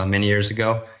many years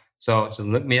ago. So just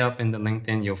look me up in the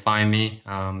LinkedIn. You'll find me.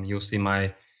 You'll see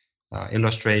my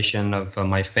illustration of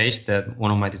my face that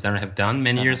one of my designers have done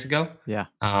many years ago. Yeah.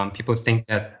 People think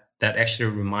that actually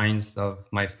reminds of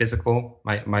my physical,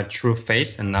 my true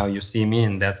face. And now you see me,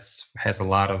 and has a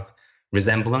lot of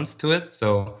resemblance to it.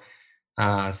 So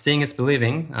seeing is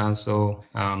believing. So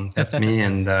that's me,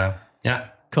 and yeah.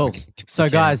 Cool. We So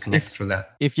can guys, connect through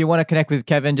that. if you want to connect with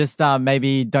Kevin, just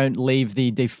maybe don't leave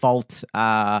the default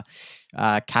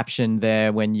caption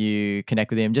there when you connect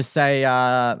with him. Just say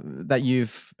that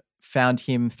you've found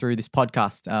him through this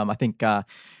podcast. I think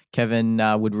Kevin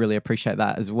would really appreciate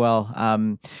that as well.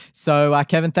 So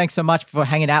Kevin, thanks so much for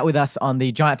hanging out with us on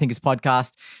the Giant Thinkers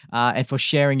podcast and for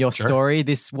sharing your story.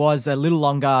 This was a little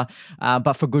longer,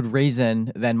 but for good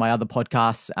reason than my other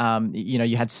podcasts.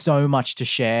 You had so much to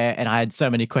share and I had so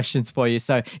many questions for you.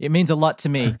 So it means a lot to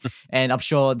me and I'm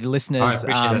sure the listeners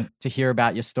to hear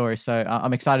about your story. So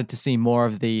I'm excited to see more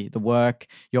of the work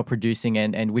you're producing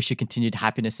and wish you continued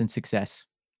happiness and success.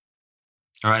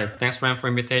 All right. Thanks, Ram, for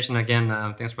invitation again.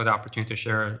 Thanks for the opportunity to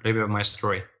share a little bit of my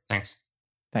story. Thanks.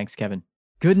 Thanks, Kevin.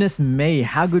 Goodness me,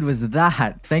 how good was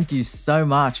that? Thank you so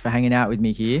much for hanging out with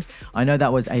me here. I know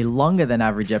that was a longer than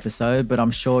average episode, but I'm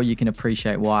sure you can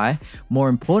appreciate why. More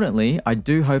importantly, I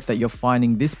do hope that you're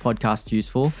finding this podcast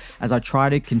useful as I try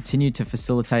to continue to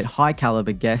facilitate high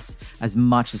caliber guests as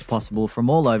much as possible from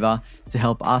all over to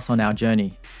help us on our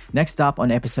journey. Next up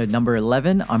on episode number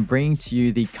 11, I'm bringing to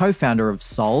you the co-founder of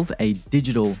Solve, a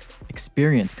digital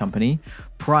experience company.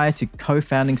 Prior to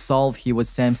co-founding Solve, he was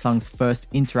Samsung's first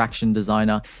interaction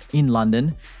designer in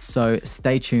London, so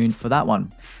stay tuned for that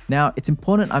one. Now, it's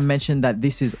important I mention that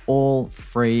this is all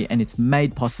free and it's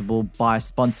made possible by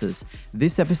sponsors.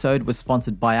 This episode was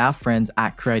sponsored by our friends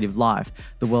at Creative Live,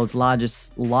 the world's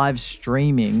largest live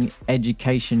streaming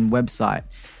education website.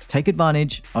 Take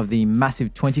advantage of the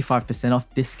massive 25%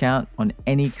 off discount on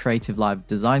any Creative Live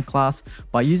design class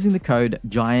by using the code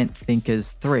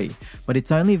GIANTThinkers3, but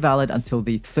it's only valid until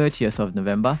the 30th of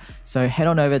November. So head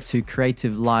on over to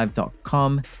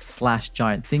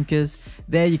creativelive.com/giantthinkers.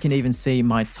 There you can even see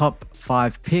my top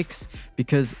 5 picks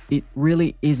because it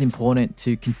really is important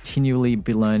to continually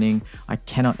be learning. I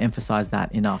cannot emphasize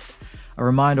that enough. A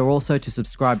reminder also to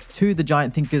subscribe to the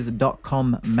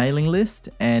giantthinkers.com mailing list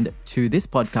and to this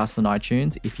podcast on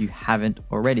iTunes if you haven't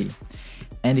already.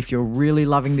 And if you're really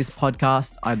loving this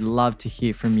podcast, I'd love to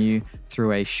hear from you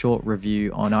through a short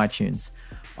review on iTunes.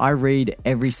 I read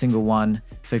every single one.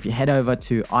 So if you head over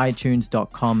to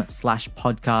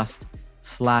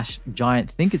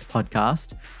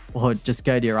itunes.com/podcast/giantthinkerspodcast or just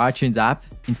go to your iTunes app.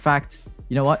 In fact,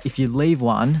 you know what? If you leave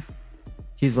one,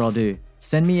 here's what I'll do.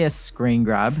 Send me a screen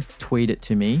grab, tweet it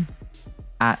to me,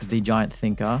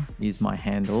 @TheGiantThinker is my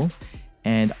handle,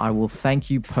 and I will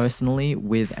thank you personally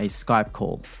with a Skype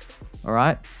call. All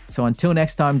right? So until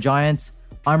next time, Giants,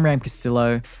 I'm Ram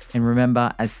Castillo, and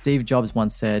remember, as Steve Jobs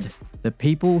once said, the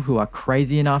people who are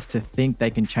crazy enough to think they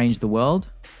can change the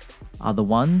world are the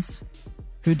ones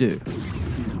who do.